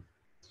room.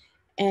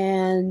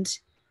 And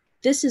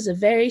this is a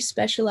very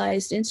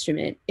specialized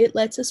instrument. It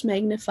lets us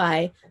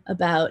magnify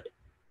about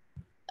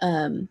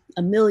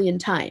 1,000,000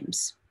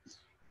 times.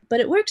 But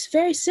it works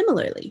very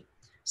similarly.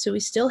 So we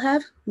still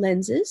have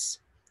lenses,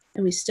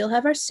 and we still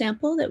have our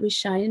sample that we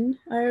shine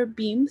our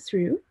beam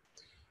through.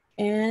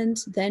 And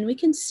then we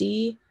can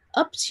see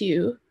up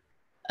to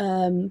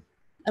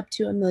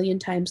 1,000,000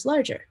 times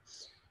larger.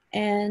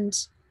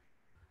 And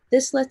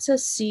this lets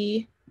us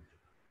see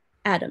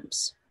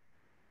atoms.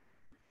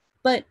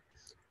 But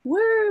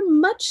we're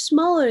much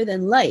smaller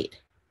than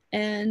light,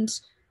 and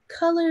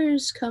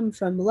colors come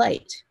from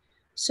light.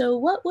 So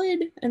what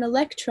would an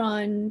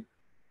electron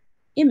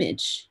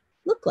image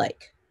look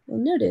like? Well,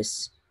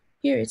 notice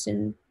here it's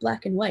in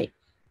black and white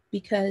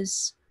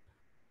because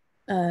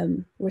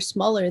we're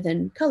smaller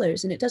than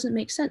colors, and it doesn't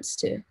make sense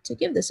to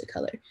give this a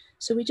color.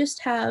 So we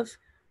just have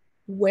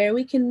where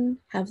we can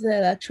have the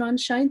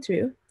electrons shine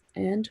through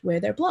and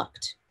where they're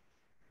blocked.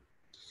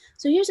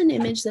 So here's an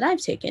image that I've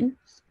taken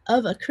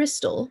of a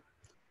crystal,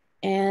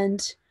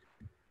 and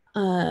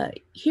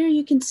here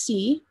you can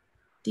see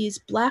these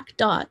black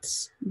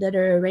dots that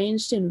are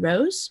arranged in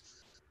rows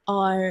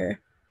are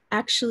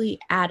actually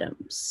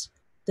atoms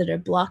that are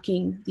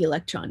blocking the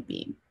electron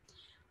beam.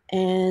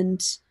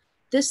 And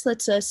this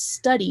lets us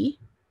study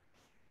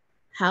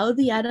how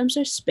the atoms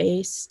are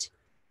spaced,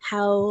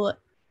 how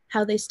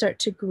they start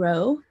to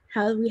grow,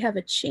 how we have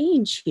a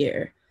change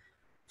here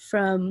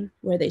from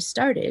where they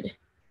started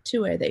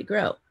to where they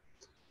grow.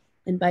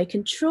 And by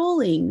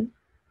controlling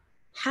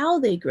how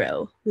they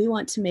grow, we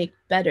want to make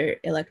better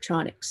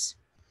electronics.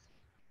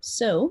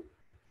 So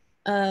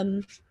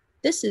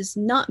this is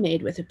not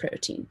made with a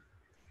protein.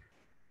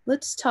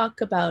 Let's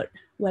talk about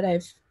what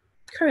I've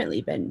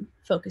currently been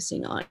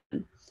focusing on.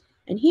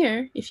 And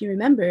here, if you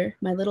remember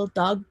my little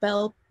dog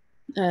bone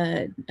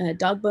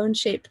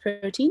shaped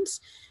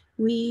proteins,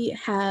 we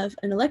have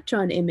an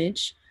electron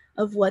image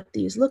of what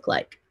these look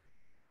like.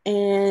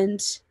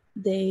 And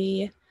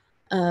they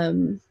are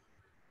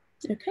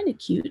kind of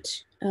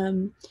cute.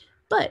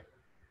 But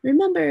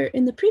remember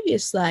in the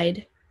previous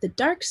slide, the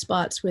dark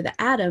spots were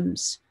the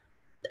atoms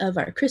of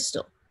our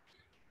crystal.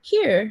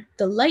 Here,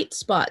 the light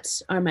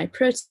spots are my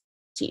protein.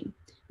 And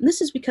this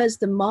is because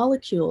the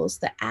molecules,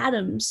 the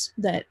atoms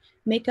that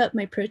make up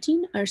my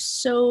protein are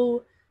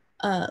so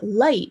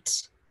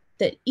light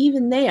that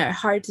even they are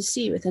hard to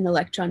see with an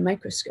electron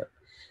microscope.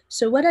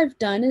 So what I've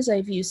done is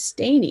I've used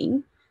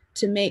staining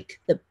to make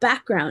the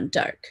background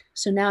dark.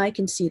 So now I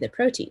can see the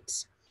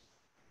proteins.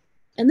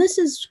 And this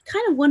is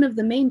kind of one of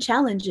the main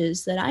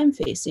challenges that I'm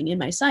facing in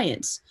my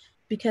science,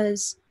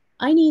 because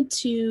I need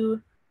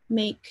to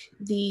make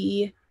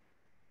the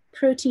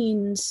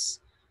proteins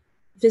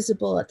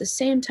visible at the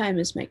same time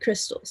as my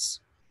crystals.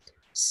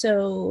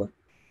 So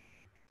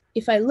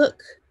if I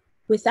look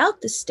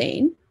without the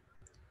stain,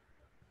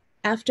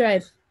 after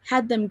I've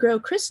had them grow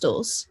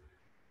crystals,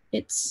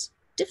 it's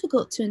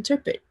difficult to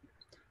interpret.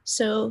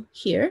 So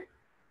here,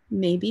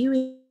 maybe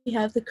we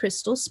have the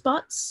crystal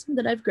spots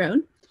that I've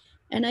grown,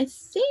 and I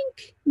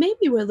think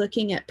maybe we're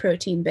looking at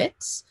protein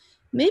bits.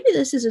 Maybe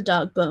this is a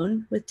dog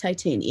bone with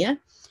titania,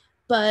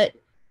 but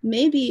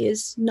maybe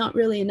is not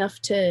really enough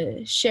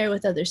to share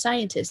with other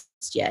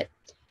scientists yet.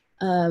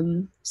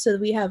 So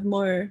we have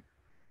more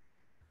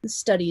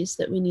studies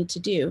that we need to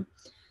do.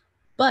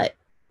 But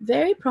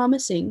very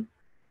promising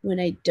when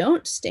I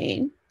don't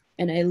stain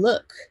and I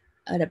look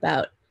at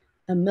about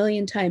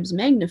 1,000,000 times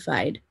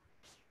magnified,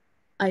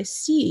 I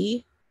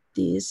see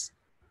these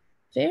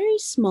very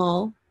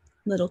small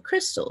little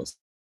crystals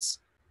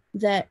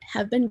that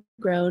have been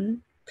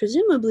grown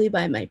presumably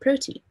by my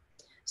protein.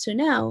 So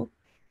now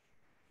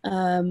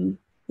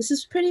this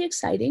is pretty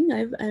exciting.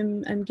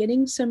 I'm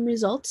getting some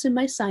results in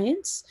my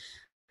science.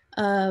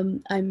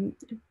 I'm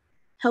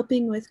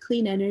helping with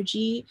clean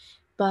energy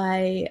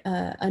by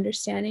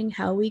understanding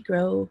how we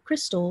grow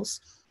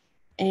crystals.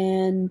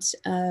 And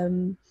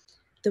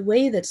the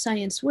way that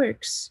science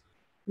works,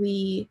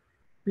 we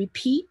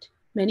repeat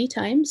many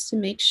times to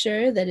make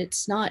sure that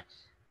it's not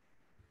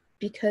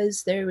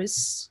because there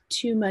was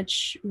too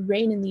much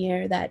rain in the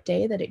air that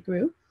day that it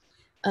grew,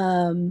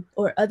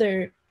 or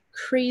other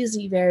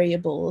crazy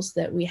variables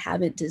that we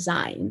haven't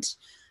designed.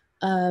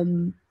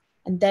 And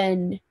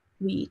then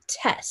we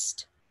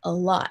test a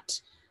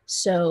lot.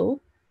 So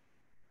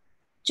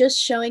just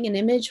showing an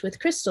image with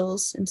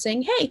crystals and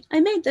saying, hey, I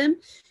made them,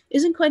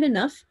 isn't quite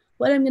enough.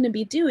 What I'm going to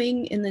be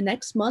doing in the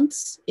next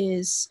months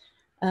is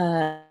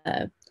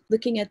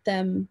looking at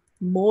them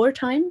more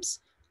times,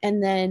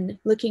 and then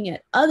looking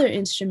at other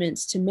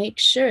instruments to make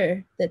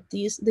sure that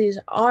these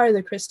are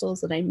the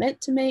crystals that I meant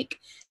to make,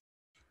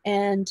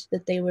 and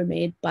that they were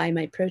made by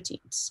my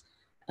proteins.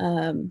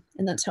 And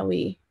that's how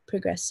we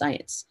progress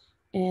science.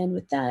 And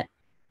with that,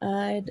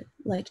 I'd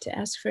like to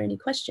ask for any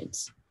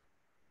questions.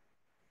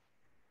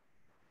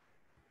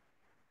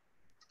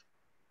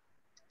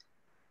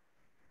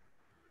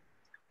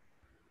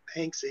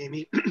 Thanks,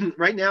 Amy.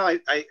 Right now,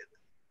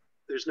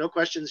 there's no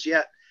questions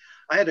yet.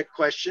 I had a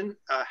question.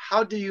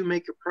 How do you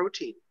make a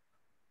protein?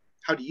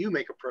 How do you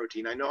make a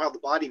protein? I know how the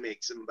body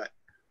makes them, but.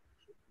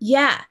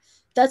 Yeah,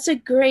 that's a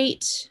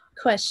great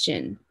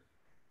question.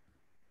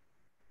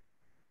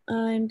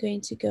 I'm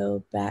going to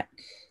go back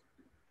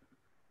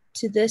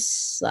to this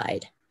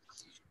slide.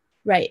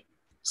 Right.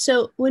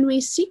 So when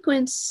we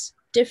sequence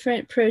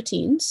different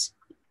proteins,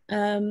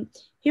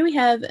 here we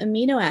have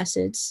amino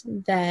acids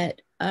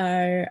that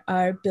are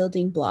our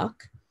building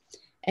block.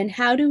 And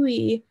how do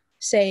we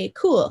say,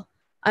 cool,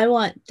 I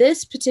want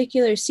this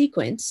particular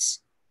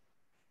sequence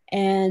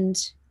and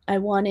I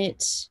want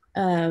it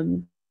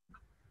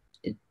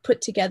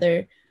put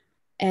together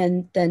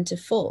and then to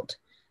fold.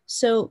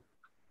 So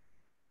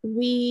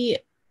we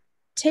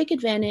take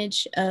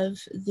advantage of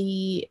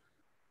the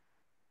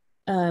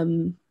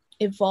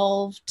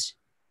evolved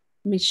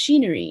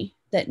machinery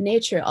that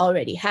nature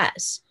already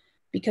has,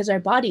 because our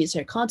bodies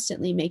are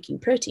constantly making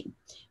protein.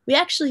 We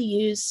actually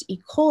use E.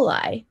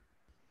 coli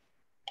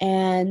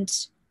and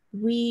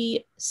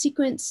we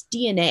sequence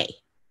DNA.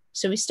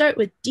 So we start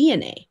with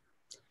DNA,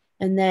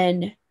 and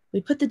then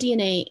we put the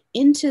DNA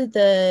into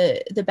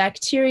the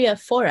bacteria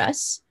for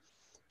us,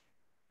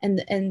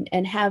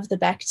 and have the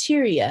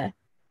bacteria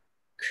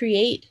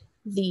create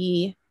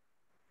the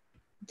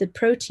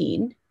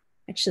protein.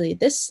 Actually,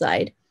 this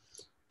slide,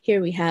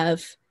 here we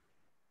have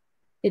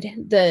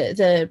it.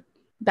 The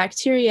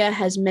bacteria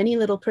has many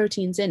little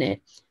proteins in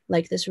it,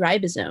 like this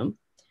ribosome.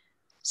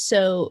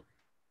 So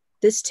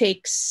this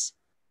takes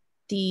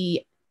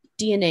the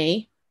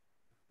DNA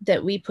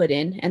that we put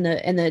in and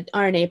the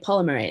RNA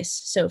polymerase.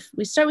 So if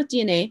we start with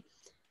DNA,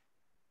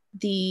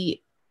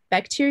 the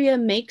bacteria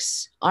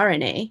makes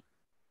RNA,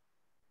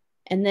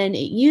 and then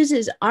it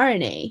uses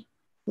RNA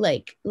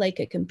like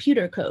a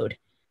computer code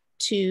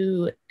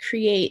to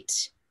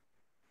create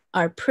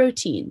our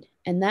protein.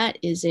 And that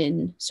is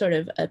in sort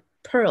of a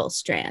pearl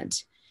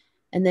strand.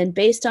 And then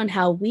based on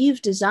how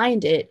we've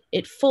designed it,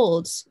 it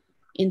folds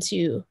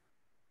into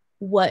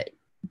what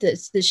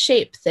the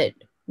shape that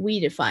we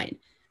define.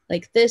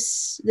 Like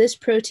this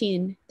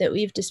protein that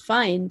we've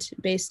defined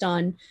based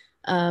on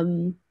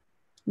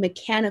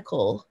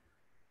mechanical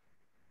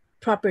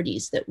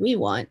properties that we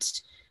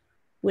want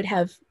would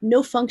have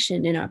no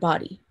function in our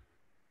body.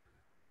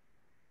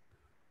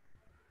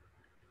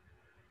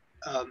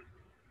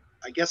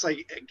 I guess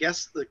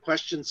the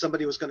question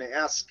somebody was going to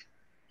ask,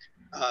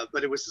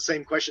 but it was the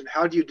same question.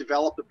 How do you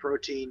develop a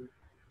protein?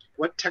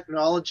 What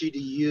technology do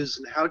you use,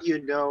 and how do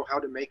you know how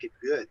to make it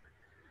good?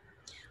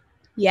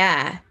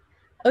 Yeah.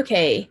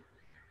 Okay.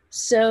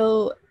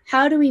 So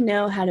how do we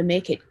know how to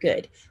make it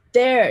good?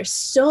 There are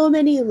so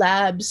many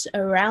labs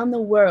around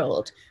the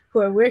world who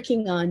are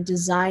working on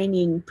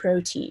designing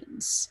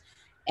proteins.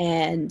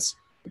 And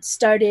it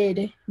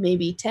started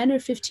maybe 10 or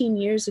 15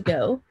 years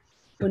ago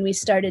when we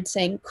started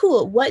saying,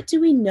 cool, what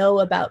do we know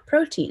about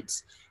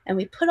proteins? And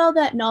we put all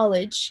that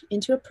knowledge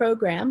into a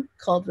program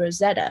called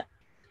Rosetta.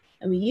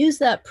 And we use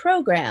that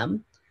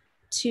program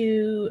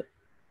to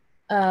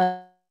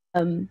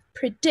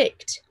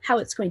predict how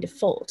it's going to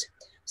fold.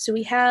 So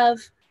we have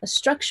a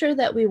structure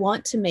that we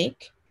want to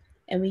make,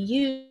 and we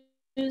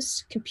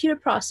use computer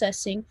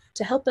processing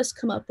to help us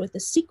come up with a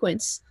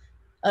sequence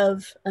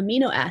of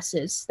amino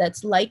acids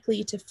that's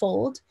likely to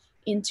fold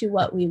into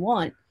what we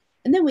want.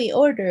 And then we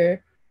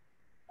order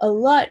a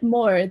lot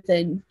more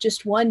than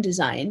just one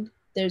design.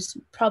 There's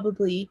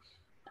probably,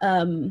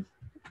 in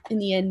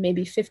the end,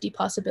 maybe 50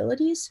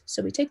 possibilities.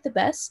 So we take the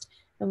best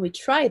and we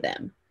try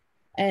them.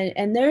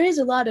 And there is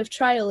a lot of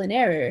trial and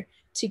error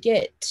to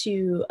get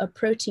to a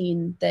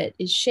protein that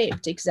is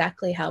shaped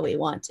exactly how we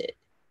want it.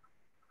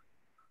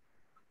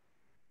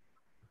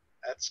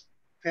 That's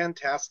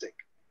fantastic.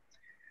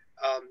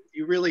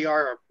 You really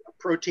are a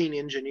protein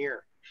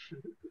engineer.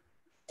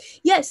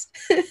 Yes.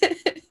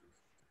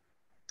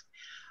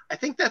 I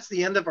think that's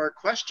the end of our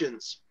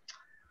questions.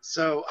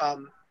 So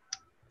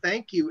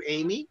thank you,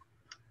 Amy.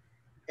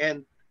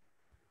 And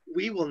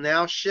we will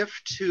now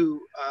shift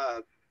to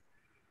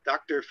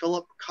Dr.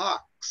 Philip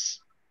Cox.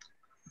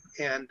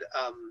 And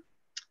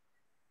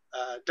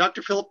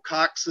Dr. Philip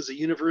Cox is a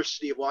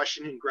University of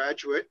Washington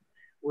graduate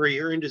where he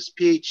earned his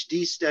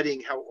PhD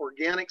studying how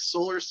organic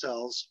solar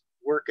cells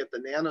work at the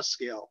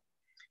nanoscale.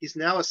 He's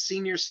now a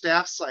senior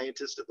staff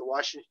scientist at the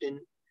Washington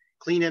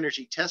Clean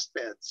Energy Test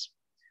Beds,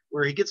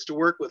 where he gets to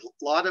work with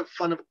a lot of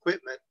fun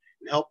equipment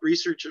and help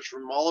researchers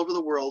from all over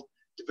the world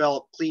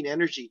develop clean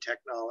energy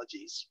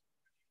technologies.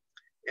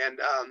 And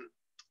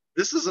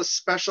this is a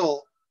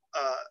special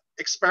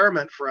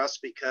experiment for us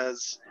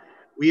because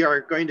we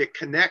are going to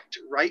connect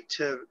right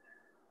to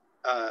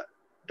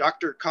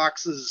Dr.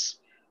 Cox's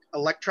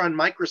electron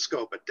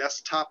microscope, a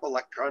desktop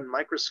electron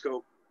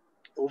microscope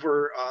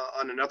over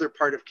on another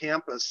part of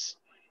campus.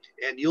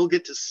 And you'll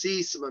get to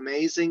see some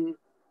amazing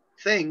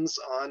things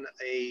on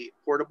a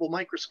portable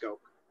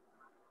microscope.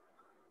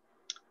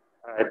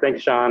 All right,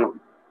 thanks, Sean.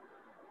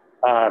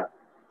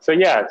 So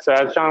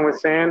as Sean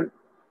was saying,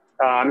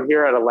 I'm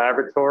here at a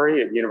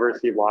laboratory at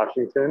University of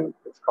Washington.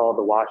 It's called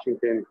the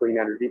Washington Clean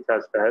Energy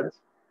Test Beds.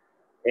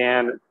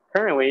 And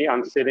currently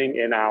I'm sitting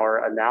in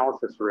our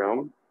analysis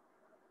room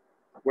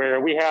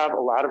where we have a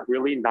lot of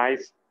really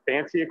nice,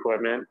 fancy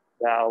equipment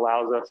that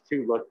allows us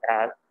to look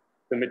at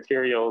the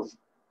materials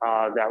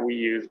that we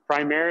use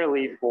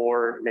primarily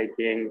for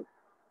making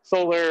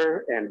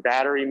solar and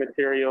battery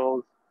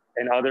materials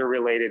and other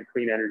related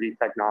clean energy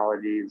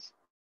technologies.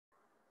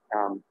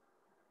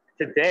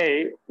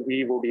 Today,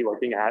 we will be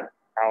looking at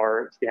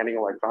our scanning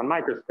electron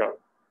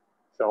microscope.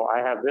 So I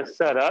have this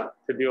set up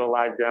to do a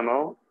live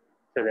demo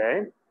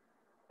today.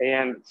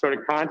 And sort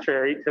of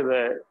contrary to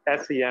the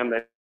SEM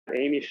that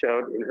Amy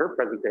showed in her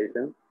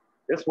presentation,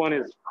 this one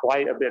is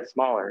quite a bit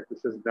smaller.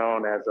 This is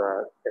known as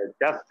a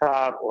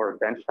desktop or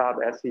benchtop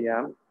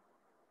SEM.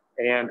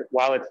 And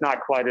while it's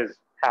not quite as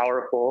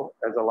powerful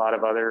as a lot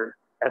of other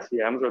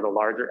SEMs or the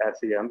larger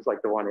SEMs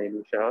like the one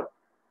Amy showed,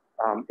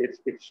 it's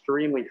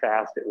extremely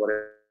fast at what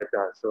it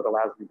does. So it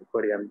allows me to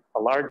put in a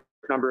large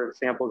number of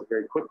samples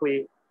very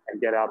quickly and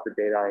get out the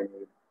data I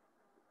need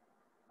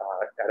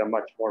at a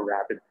much more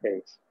rapid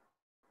pace.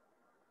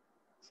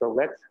 So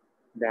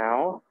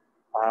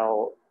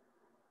I'll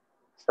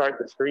start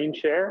the screen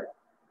share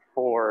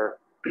for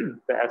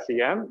the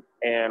SEM,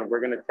 and we're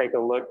gonna take a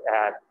look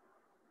at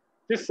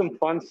just some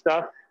fun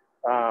stuff,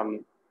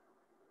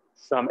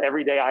 some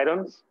everyday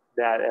items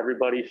that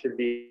everybody should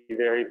be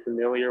very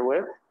familiar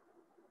with,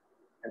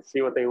 and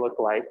see what they look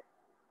like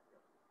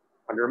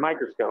under a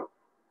microscope.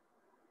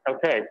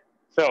 Okay,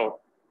 so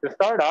to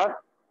start off,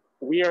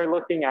 we are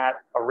looking at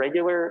a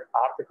regular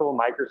optical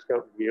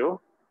microscope view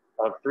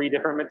of 3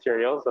 different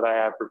materials that I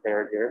have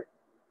prepared here.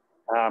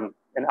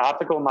 An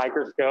optical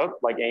microscope,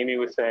 like Amy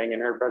was saying in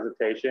her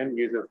presentation,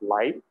 uses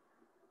light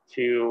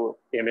to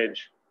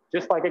image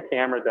just like a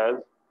camera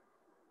does.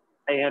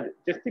 And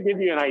just to give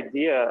you an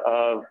idea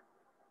of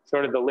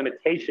sort of the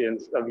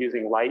limitations of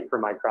using light for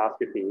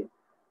microscopy,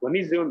 let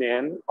me zoom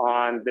in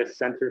on this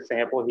center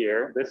sample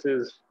here. This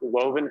is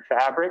woven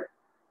fabric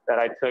that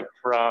I took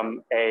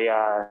from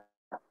a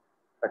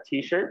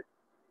t-shirt.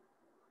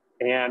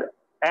 And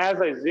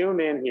as I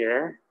zoom in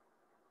here,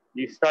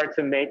 you start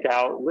to make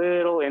out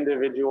little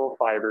individual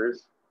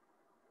fibers.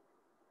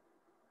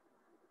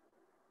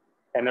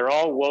 And they're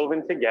all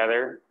woven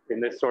together in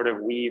this sort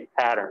of weave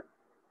pattern.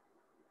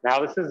 Now,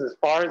 this is as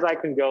far as I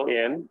can go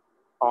in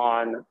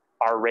on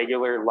our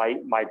regular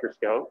light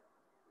microscope.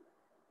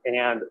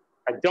 And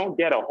I don't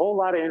get a whole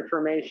lot of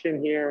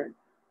information here.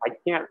 I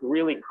can't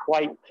really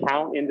quite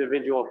count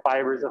individual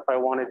fibers if I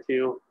wanted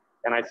to.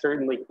 And I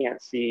certainly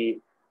can't see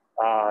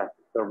the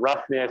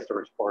roughness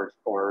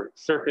or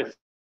surface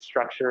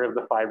structure of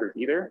the fibers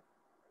either.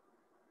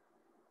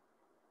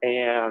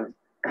 And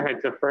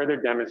to further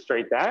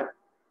demonstrate that,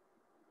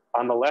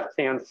 on the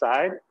left-hand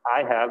side,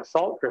 I have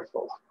salt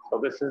crystals. So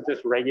this is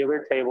just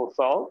regular table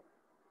salt.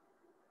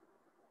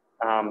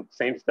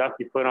 Same stuff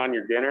you put on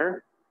your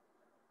dinner.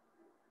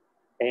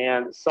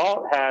 And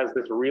salt has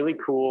this really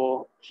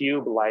cool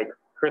cube-like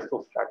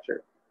crystal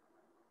structure.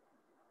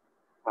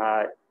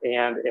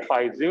 And if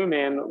I zoom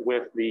in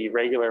with the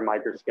regular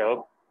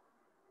microscope,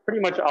 pretty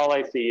much all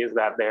I see is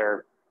that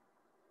they're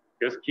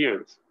just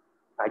cubes.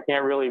 I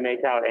can't really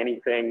make out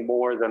anything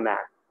more than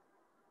that.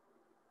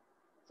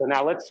 So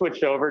now let's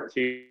switch over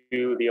to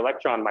the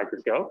electron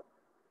microscope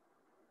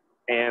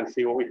and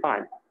see what we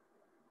find.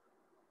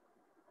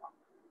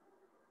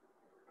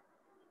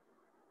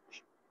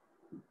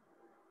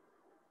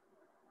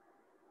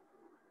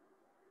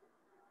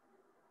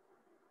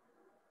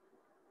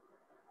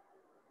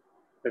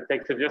 It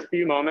takes just a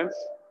few moments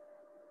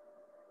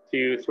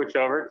to switch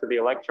over to the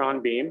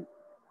electron beam.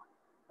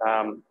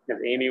 As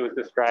Amy was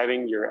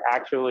describing, you're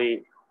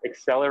actually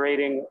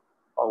accelerating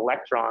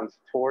electrons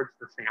towards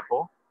the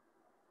sample.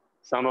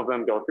 Some of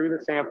them go through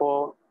the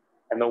sample,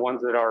 and the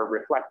ones that are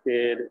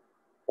reflected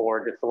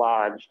or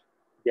dislodged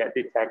get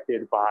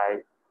detected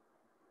by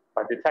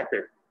a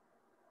detector.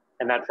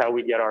 And that's how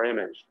we get our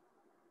image.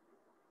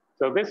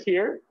 So this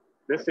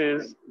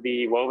is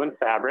the woven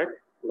fabric.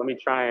 Let me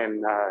try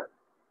and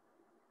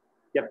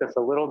get this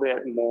a little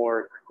bit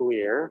more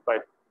clear by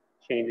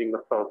changing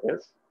the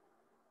focus.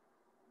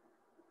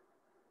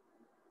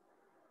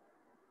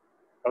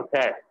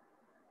 Okay,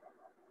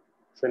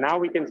 so now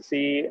we can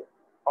see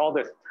all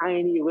this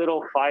tiny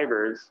little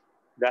fibers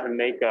that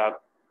make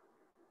up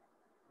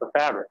the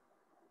fabric.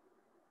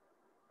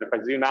 If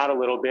I zoom out a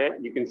little bit,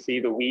 you can see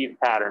the weave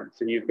pattern.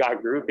 So you've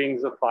got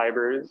groupings of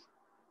fibers,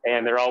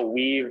 and they're all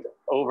weaved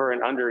over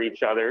and under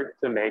each other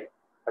to make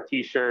a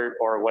t-shirt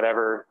or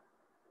whatever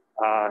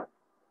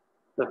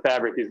the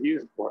fabric is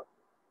used for.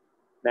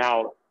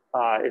 Now,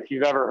 if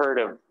you've ever heard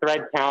of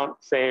thread count,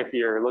 say if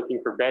you're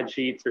looking for bed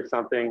sheets or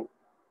something,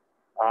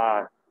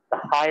 the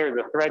higher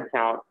the thread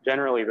count,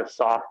 generally the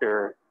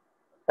softer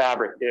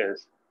fabric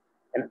is.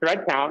 And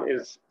thread count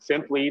is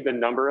simply the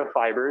number of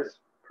fibers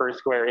per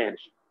square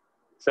inch.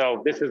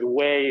 So this is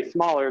way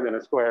smaller than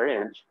a square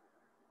inch.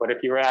 But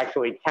if you were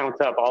actually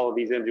count up all of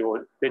these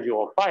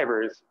individual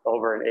fibers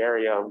over an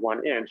area of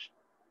 1 inch,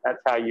 that's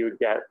how you would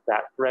get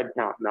that thread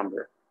count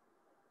number.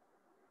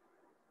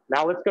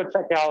 Now let's go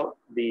check out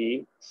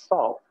the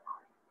salt.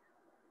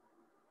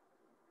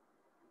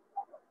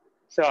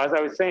 So as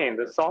I was saying,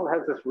 the salt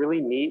has this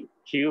really neat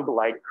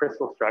cube-like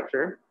crystal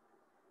structure.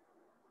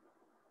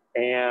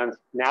 And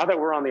now that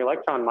we're on the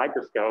electron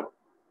microscope,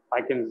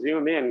 I can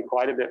zoom in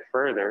quite a bit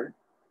further.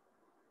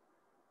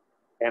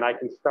 And I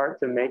can start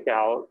to make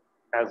out,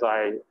 as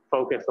I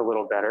focus a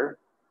little better,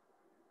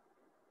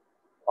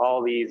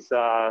 all these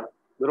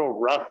little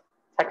rough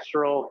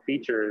textural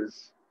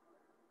features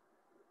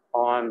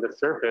on the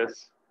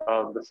surface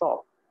of the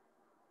salt.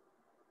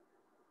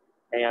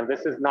 And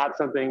this is not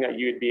something that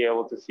you'd be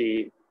able to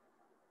see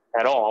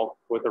at all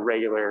with a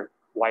regular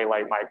white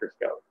light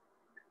microscope.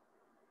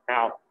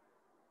 Now,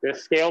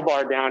 this scale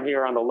bar down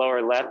here on the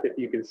lower left, if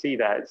you can see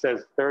that, it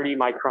says 30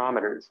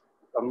 micrometers.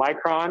 A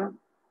micron,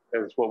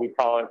 is what we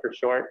call it for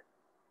short,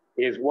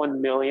 is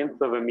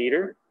 1/1,000,000th of a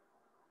meter.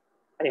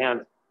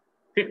 And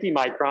 50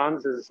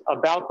 microns is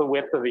about the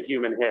width of a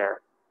human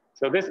hair.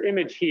 So this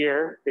image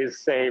here is,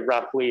 say,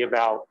 roughly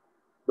about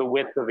the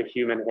width of a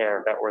human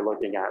hair that we're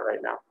looking at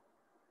right now.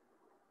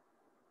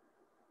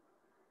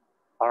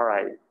 All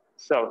right,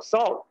 so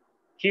salt,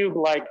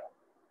 cube-like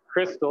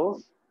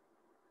crystals.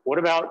 What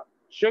about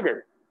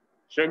sugar?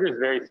 Sugar is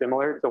very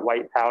similar to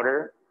white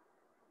powder.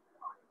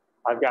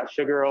 I've got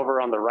sugar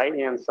over on the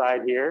right-hand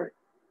side here,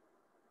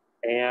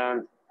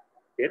 and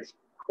it's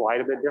quite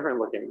a bit different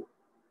looking.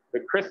 The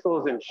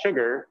crystals in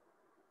sugar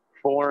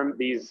form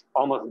these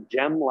almost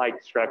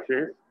gem-like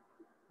structures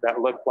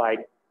that look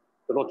like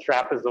little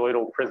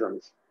trapezoidal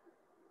prisms.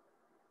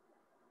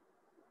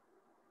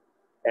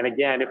 And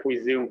again, if we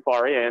zoom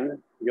far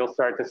in, you'll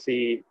start to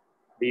see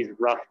these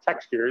rough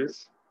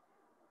textures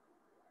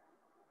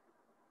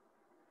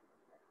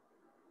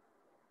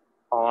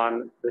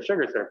on the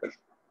sugar surface.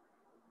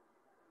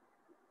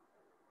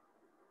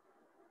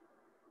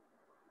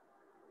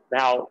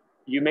 Now,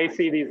 you may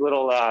see these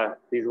little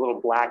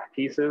black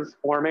pieces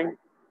forming.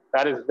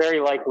 That is very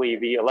likely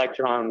the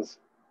electrons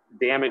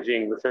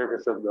damaging the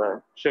surface of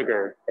the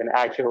sugar and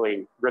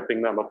actually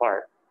ripping them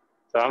apart.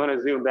 So I'm going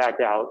to zoom back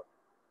out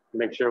to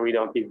make sure we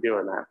don't keep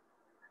doing that.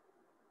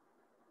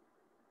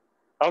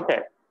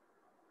 Okay,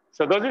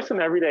 so those are some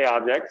everyday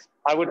objects.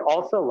 I would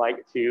also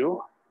like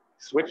to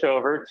switch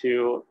over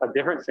to a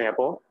different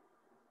sample.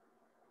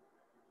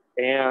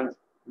 And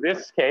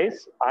this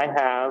case, I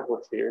have,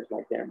 let's see, here's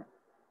my camera.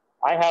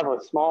 I have a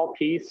small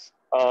piece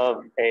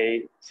of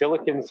a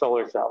silicon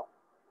solar cell.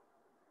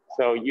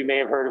 So you may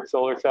have heard of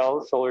solar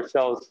cells. Solar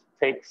cells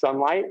take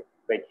sunlight,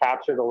 they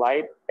capture the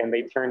light, and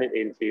they turn it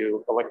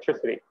into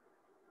electricity.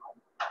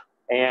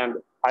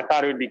 And I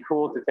thought it would be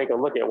cool to take a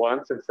look at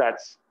one, since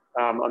that's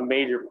a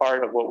major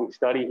part of what we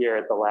study here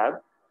at the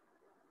lab.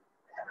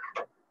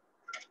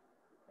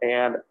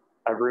 And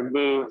I've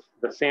removed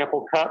the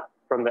sample cup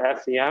from the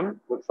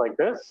SEM, looks like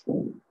this.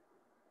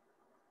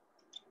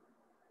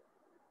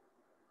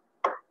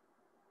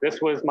 This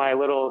was my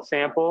little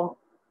sample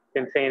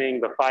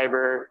containing the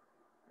fiber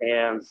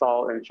and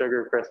salt and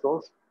sugar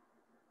crystals.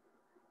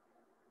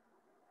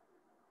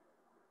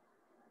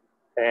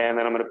 And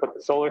then I'm going to put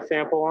the solar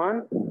sample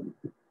on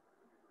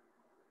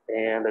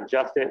and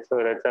adjust it so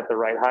that it's at the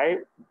right height.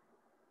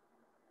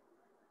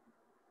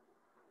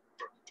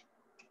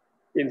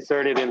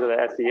 Insert it into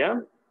the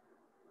SEM.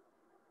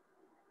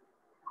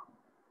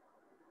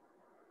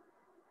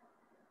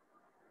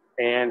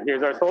 And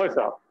here's our solar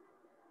cell.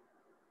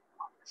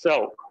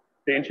 So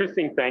the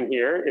interesting thing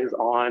here is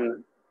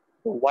on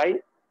the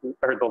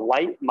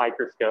light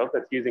microscope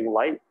that's using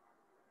light,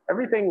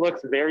 everything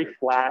looks very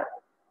flat.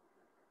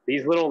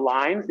 These little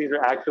lines, these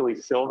are actually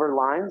silver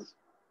lines,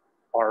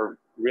 are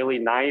really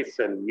nice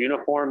and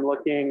uniform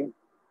looking,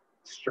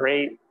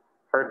 straight,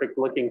 perfect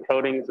looking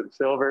coatings of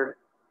silver.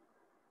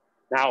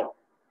 Now,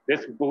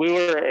 this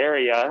bluer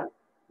area,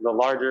 the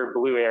larger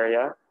blue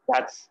area,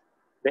 that's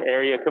the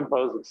area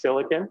composed of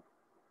silicon,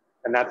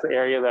 and that's the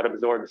area that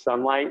absorbs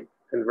sunlight,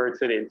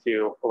 converts it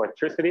into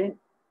electricity.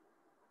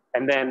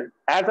 And then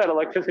as that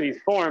electricity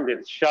is formed,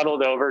 it's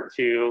shuttled over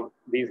to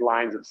these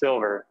lines of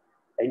silver.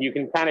 And you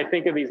can kind of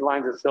think of these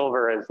lines of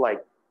silver as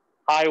like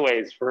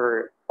highways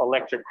for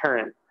electric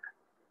current.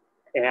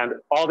 And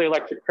all the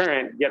electric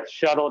current gets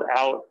shuttled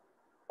out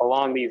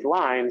along these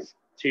lines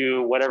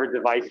to whatever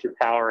device you're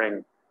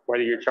powering,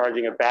 whether you're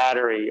charging a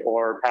battery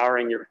or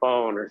powering your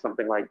phone or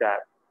something like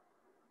that.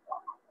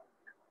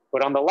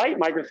 But on the light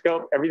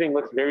microscope, everything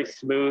looks very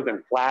smooth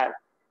and flat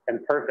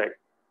and perfect.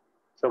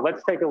 So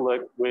let's take a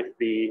look with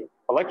the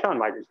electron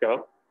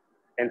microscope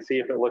and see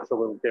if it looks a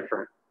little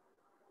different.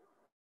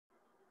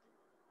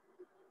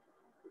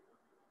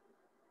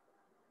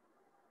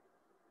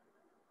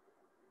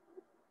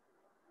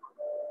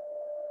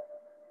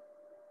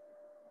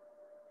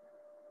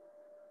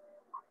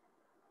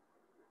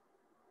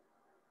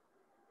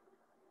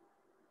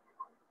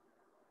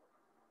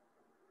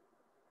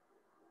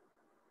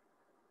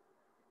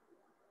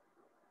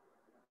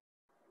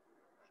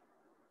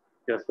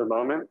 Just a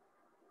moment.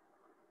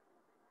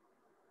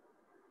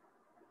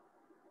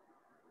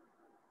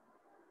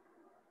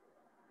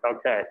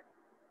 Okay.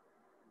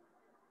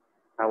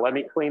 Now let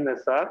me clean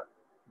this up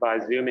by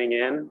zooming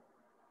in,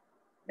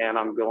 and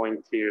I'm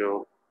going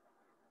to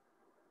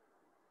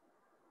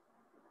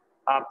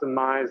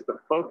optimize the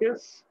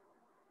focus.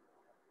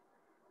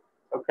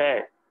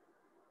 Okay.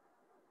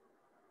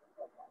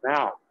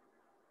 Now,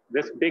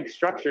 this big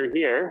structure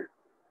here,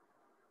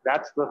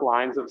 that's the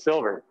lines of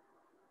silver.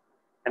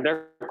 And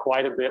they're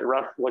quite a bit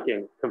rough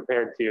looking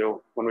compared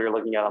to when we were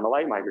looking at on the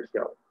light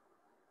microscope.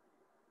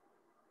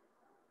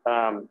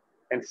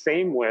 And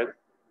same with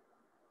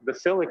the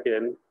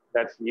silicon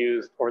that's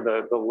used, or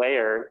the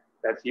layer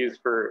that's used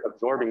for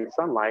absorbing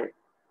sunlight.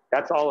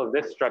 That's all of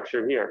this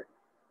structure here.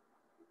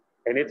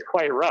 And it's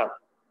quite rough.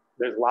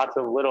 There's lots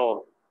of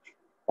little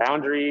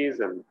boundaries,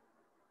 and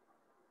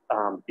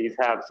these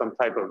have some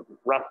type of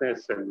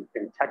roughness and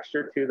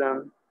texture to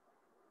them.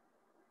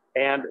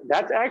 And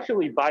that's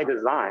actually by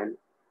design.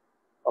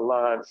 A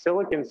lot of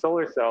silicon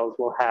solar cells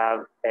will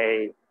have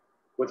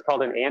what's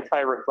called an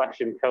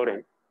anti-reflection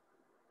coating.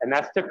 And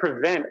that's to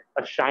prevent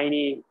a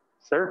shiny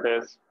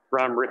surface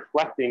from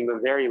reflecting the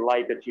very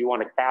light that you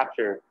want to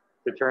capture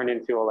to turn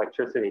into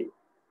electricity.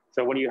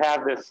 So when you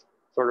have this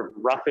sort of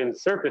roughened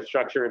surface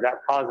structure,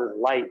 that causes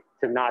light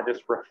to not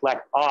just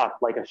reflect off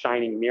like a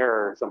shining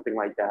mirror or something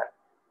like that.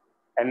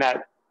 And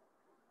that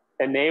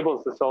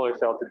enables the solar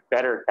cell to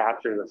better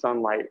capture the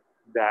sunlight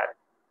that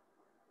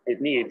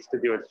it needs to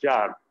do its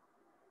job.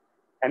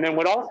 And then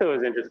what also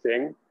is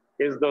interesting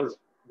is those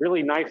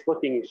really nice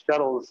looking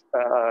shuttles,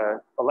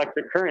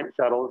 electric current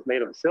shuttles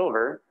made of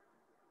silver,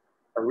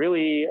 are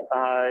really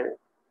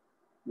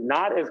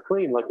not as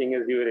clean looking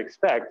as you would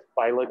expect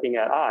by looking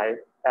at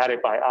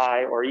it by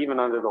eye, or even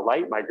under the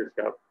light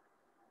microscope.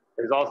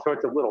 There's all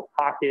sorts of little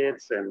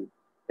pockets and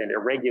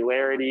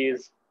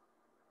irregularities.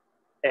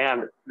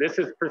 And this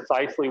is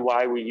precisely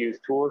why we use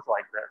tools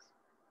like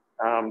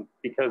this,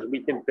 because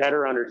we can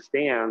better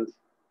understand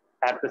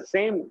at the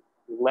same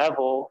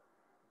level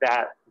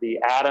that the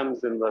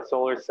atoms in the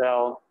solar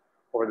cell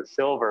or the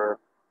silver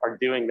are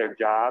doing their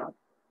job.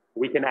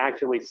 We can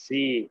actually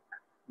see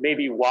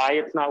maybe why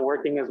it's not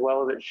working as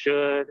well as it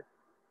should,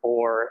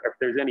 or if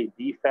there's any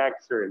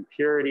defects or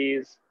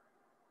impurities.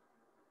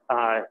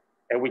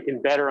 And we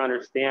can better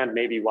understand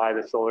maybe why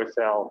the solar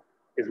cell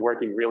is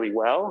working really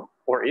well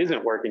or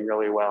isn't working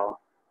really well,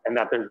 and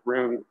that there's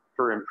room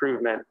for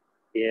improvement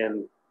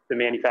in the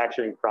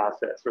manufacturing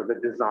process or the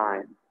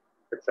design,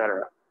 et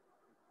cetera.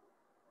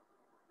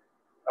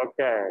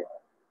 Okay.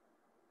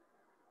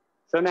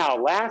 So now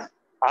last,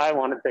 I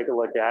want to take a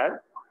look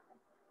at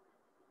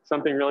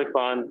something really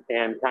fun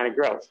and kind of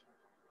gross.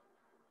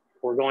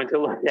 We're going to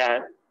look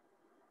at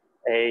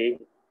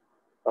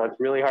it's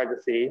really hard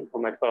to see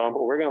on my phone,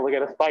 but we're going to look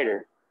at a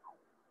spider.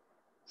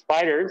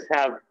 Spiders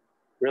have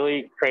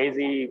really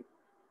crazy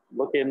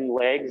looking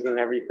legs and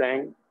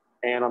everything.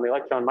 And on the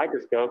electron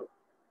microscope,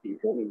 you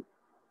can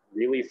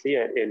really see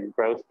it in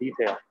gross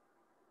detail.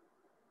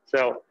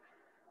 So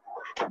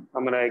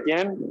I'm going to,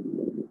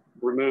 again,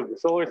 remove the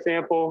solar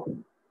sample.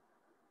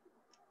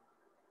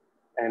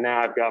 And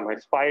now I've got my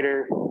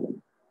spider.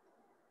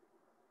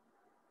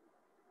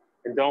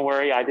 And don't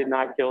worry, I did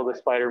not kill the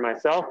spider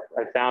myself.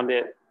 I found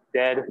it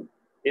dead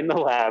in the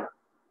lab.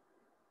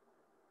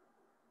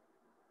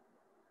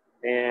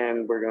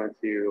 And we're going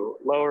to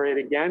lower it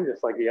again,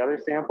 just like the other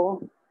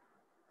sample.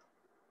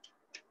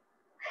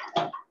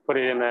 Put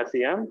it in the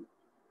SEM.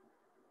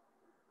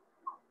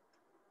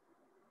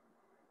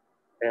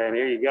 And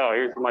here you go.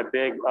 Here's my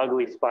big,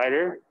 ugly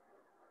spider.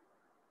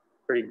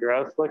 Pretty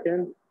gross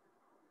looking.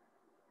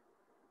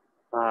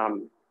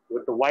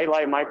 With the white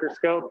light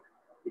microscope,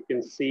 you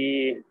can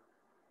see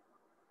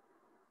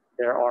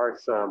there are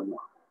some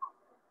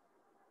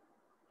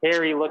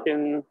hairy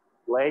looking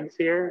legs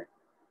here,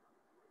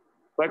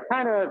 but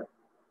kind of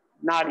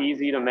not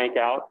easy to make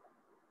out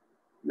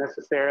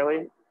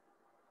necessarily.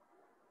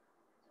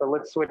 So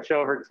let's switch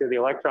over to the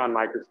electron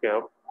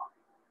microscope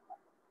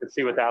and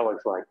see what that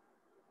looks like.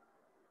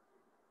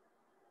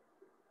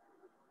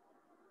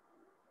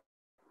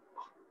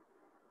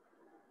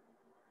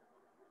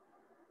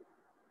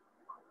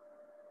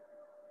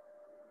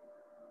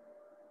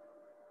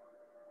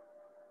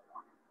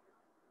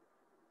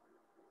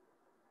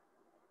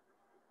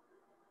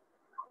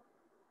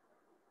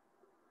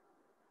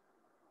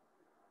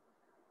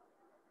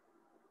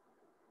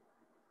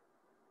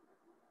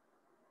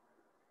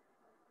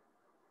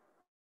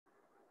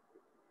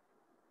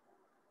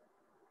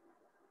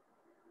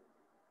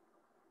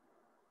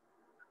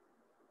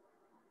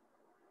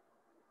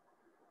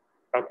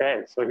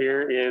 Okay, so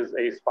here is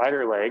a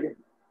spider leg.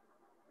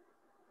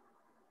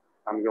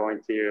 I'm going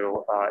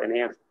to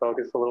enhance the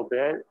focus a little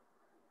bit,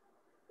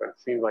 but it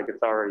seems like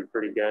it's already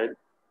pretty good.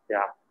 Yeah,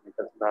 I think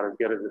that's about as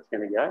good as it's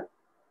going to get.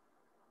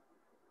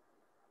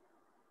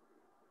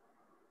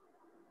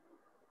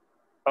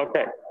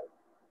 Okay.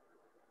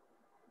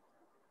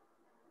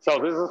 So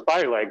this is a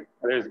spider leg.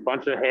 There's a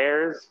bunch of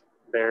hairs.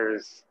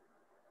 There's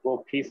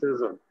little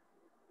pieces of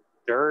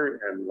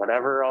dirt and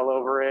whatever all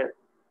over it.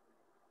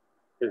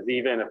 There's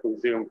even, if we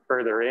zoom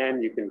further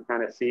in, you can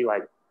kind of see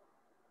like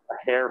a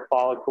hair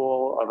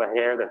follicle of a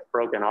hair that's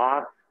broken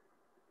off.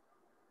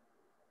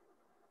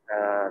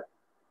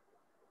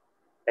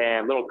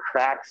 And little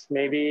cracks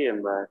maybe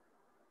in the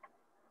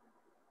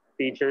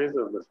features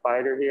of the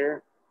spider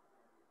here.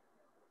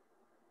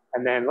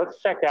 And then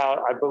let's check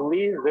out, I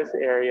believe this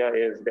area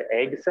is the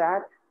egg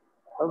sac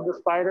of the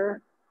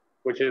spider,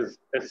 which is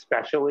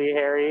especially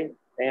hairy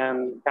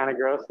and kind of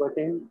gross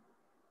looking.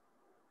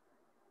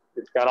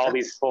 It's got all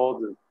these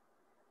folds of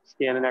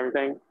skin and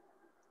everything.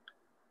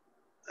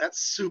 That's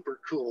super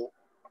cool.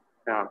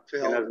 Now,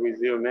 and as we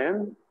zoom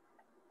in,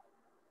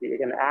 you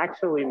can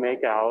actually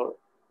make out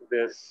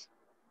this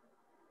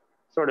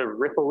sort of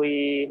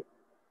ripply,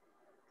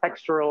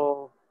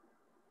 textural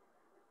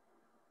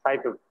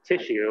type of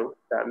tissue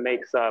that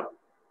makes up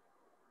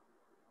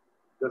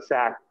the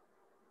sac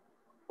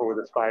for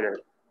the spider.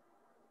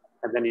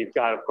 And then you've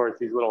got, of course,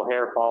 these little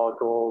hair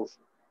follicles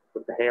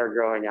with the hair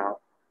growing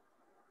out.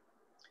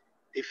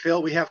 Hey,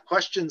 Phil, we have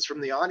questions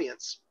from the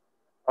audience.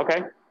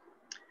 Okay.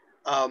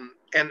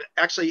 And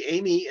actually,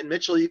 Amy and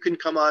Mitchell, you can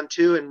come on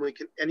too, and we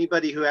can.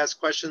 Anybody who has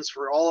questions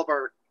for all of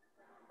our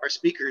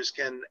speakers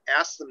can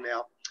ask them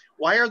now.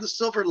 Why are the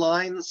silver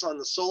lines on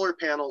the solar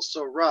panels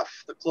so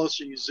rough the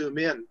closer you zoom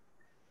in?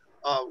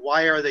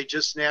 Why are they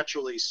just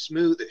naturally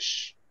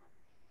smoothish?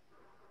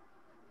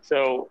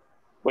 So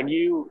when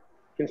you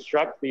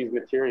construct these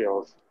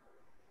materials,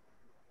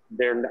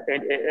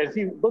 as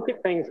you look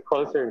at things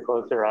closer and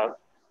closer up,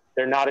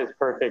 they're not as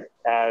perfect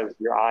as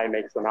your eye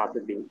makes them out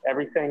to be.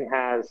 Everything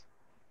has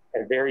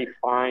a very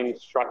fine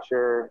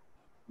structure,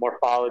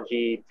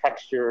 morphology,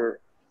 texture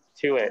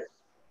to it.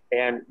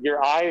 And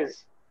your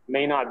eyes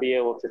may not be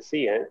able to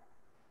see it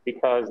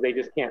because they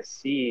just can't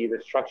see the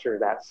structure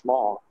that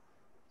small.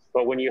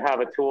 But when you have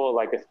a tool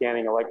like a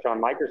scanning electron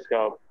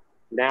microscope,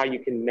 now you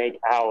can make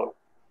out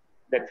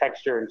the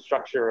texture and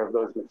structure of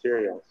those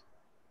materials,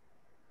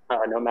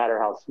 no matter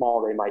how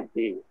small they might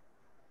be.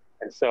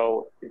 And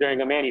so during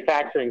the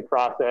manufacturing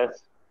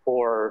process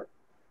for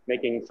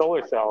making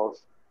solar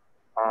cells,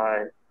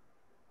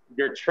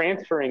 you're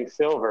transferring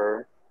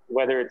silver,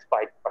 whether it's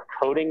by a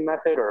coating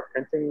method or a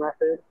printing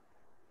method,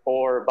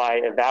 or by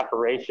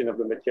evaporation of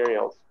the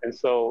materials. And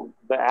so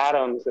the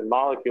atoms and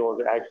molecules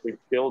are actually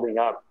building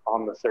up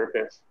on the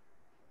surface.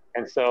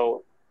 And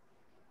so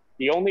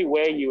the only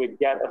way you would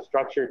get a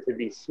structure to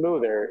be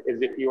smoother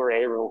is if you were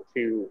able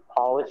to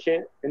polish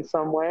it in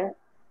some way.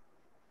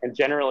 And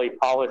generally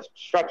polished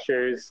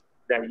structures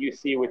that you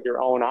see with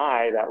your own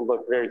eye that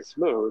look very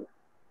smooth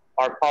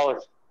are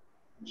polished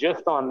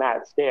just on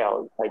that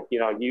scale. Like,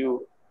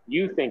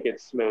 you think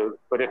it's smooth,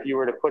 but if you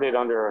were to put it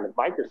under a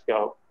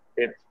microscope,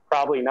 it's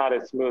probably not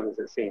as smooth as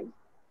it seems.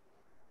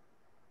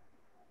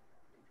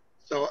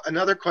 So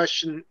another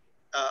question,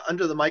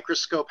 under the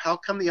microscope, how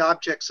come the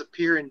objects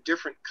appear in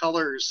different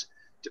colors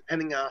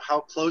depending on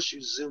how close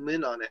you zoom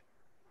in on it?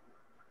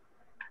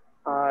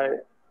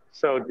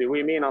 So do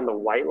we mean on the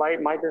white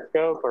light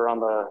microscope or on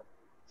the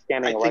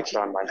scanning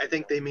electron microscope? I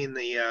think they mean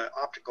the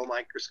optical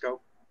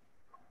microscope.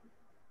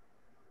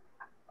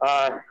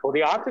 Well,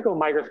 the optical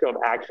microscope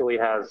actually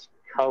has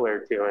color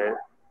to it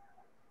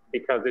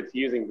because it's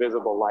using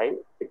visible light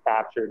to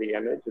capture the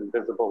image, and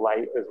visible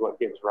light is what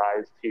gives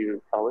rise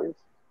to colors.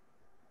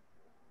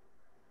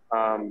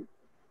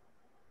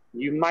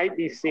 You might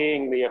be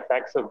seeing the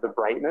effects of the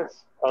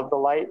brightness of the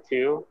light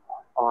too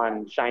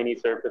on shiny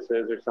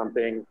surfaces or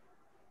something.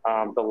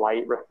 The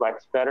light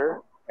reflects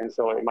better, and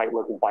so it might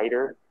look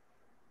whiter.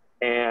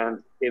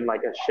 And in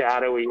like a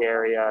shadowy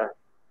area,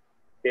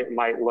 it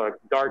might look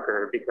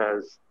darker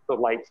because the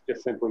light's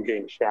just simply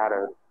being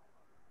shadowed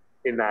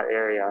in that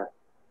area.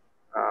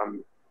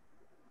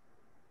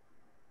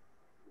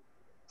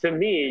 To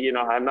me,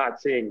 I'm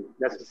not seeing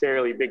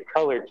necessarily big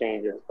color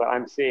changes, but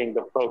I'm seeing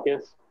the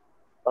focus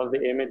of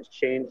the image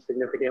change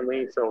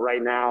significantly. So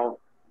right now,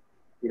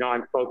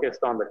 I'm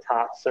focused on the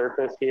top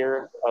surface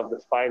here of the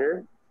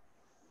spider.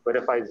 But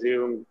if I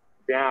zoom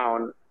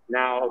down,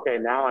 now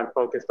I'm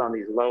focused on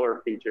these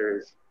lower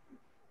features,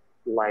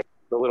 like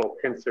the little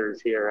pincers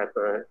here at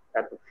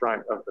the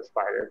front of the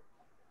spider.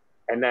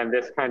 And then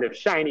this kind of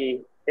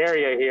shiny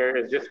area here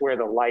is just where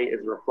the light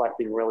is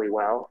reflecting really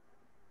well.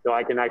 So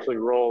I can actually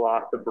roll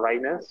off the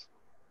brightness,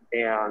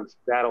 and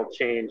that'll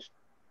change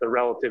the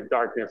relative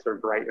darkness or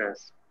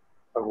brightness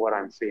of what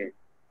I'm seeing.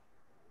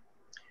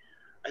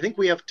 I think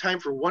we have time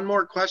for one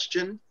more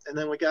question, and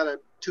then we got to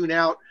tune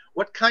out.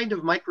 What kind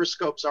of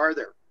microscopes are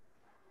there?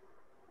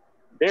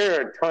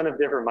 There are a ton of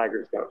different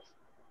microscopes.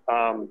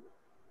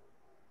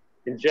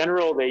 In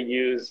general, they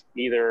use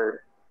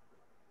either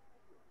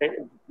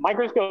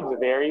Microscopes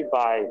vary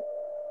by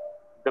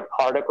the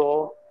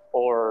particle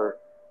or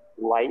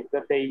light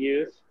that they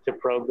use to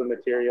probe the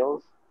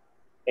materials.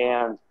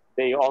 And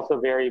they also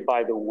vary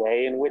by the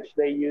way in which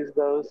they use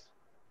those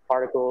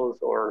particles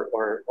or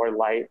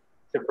light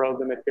to probe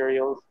the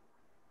materials.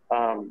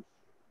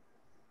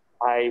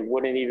 I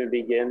wouldn't even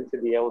begin to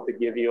be able to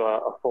give you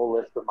a full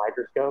list of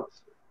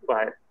microscopes,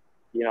 but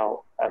you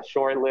know, a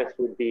short list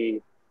would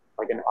be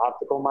like an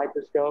optical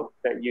microscope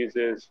that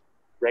uses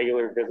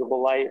regular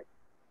visible light.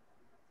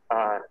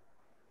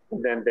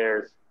 And then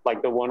there's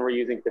like the one we're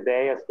using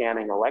today, a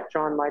scanning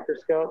electron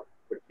microscope,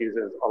 which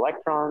uses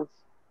electrons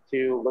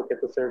to look at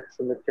the surface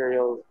of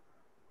materials.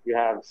 You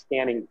have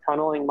scanning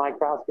tunneling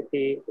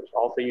microscopy, which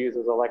also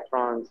uses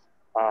electrons,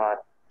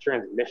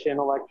 transmission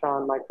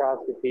electron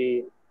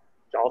microscopy,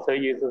 which also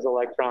uses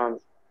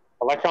electrons.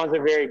 Electrons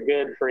are very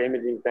good for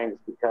imaging things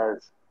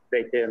because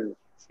they can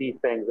see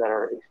things that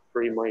are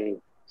extremely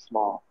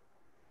small.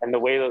 And the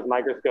way those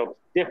microscopes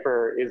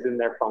differ is in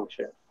their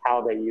function,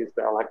 how they use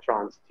the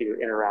electrons to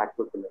interact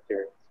with the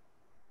materials.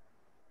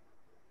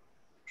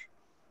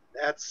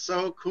 That's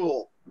so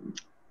cool.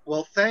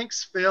 Well,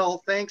 thanks,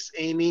 Phil. Thanks,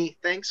 Amy.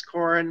 Thanks,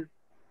 Corin.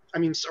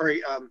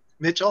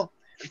 Mitchell.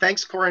 And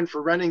thanks, Corin,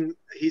 for running.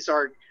 He's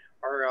our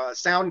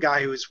sound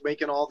guy who's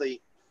making all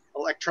the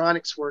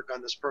electronics work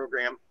on this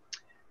program.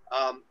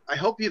 I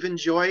hope you've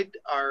enjoyed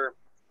our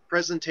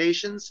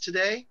presentations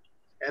today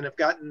and have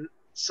gotten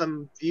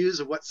some views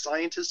of what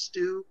scientists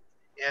do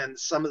and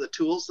some of the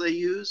tools they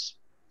use.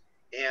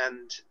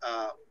 And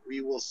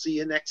we will see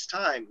you next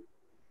time.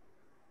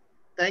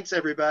 Thanks,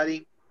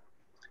 everybody.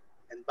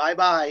 And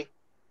bye-bye.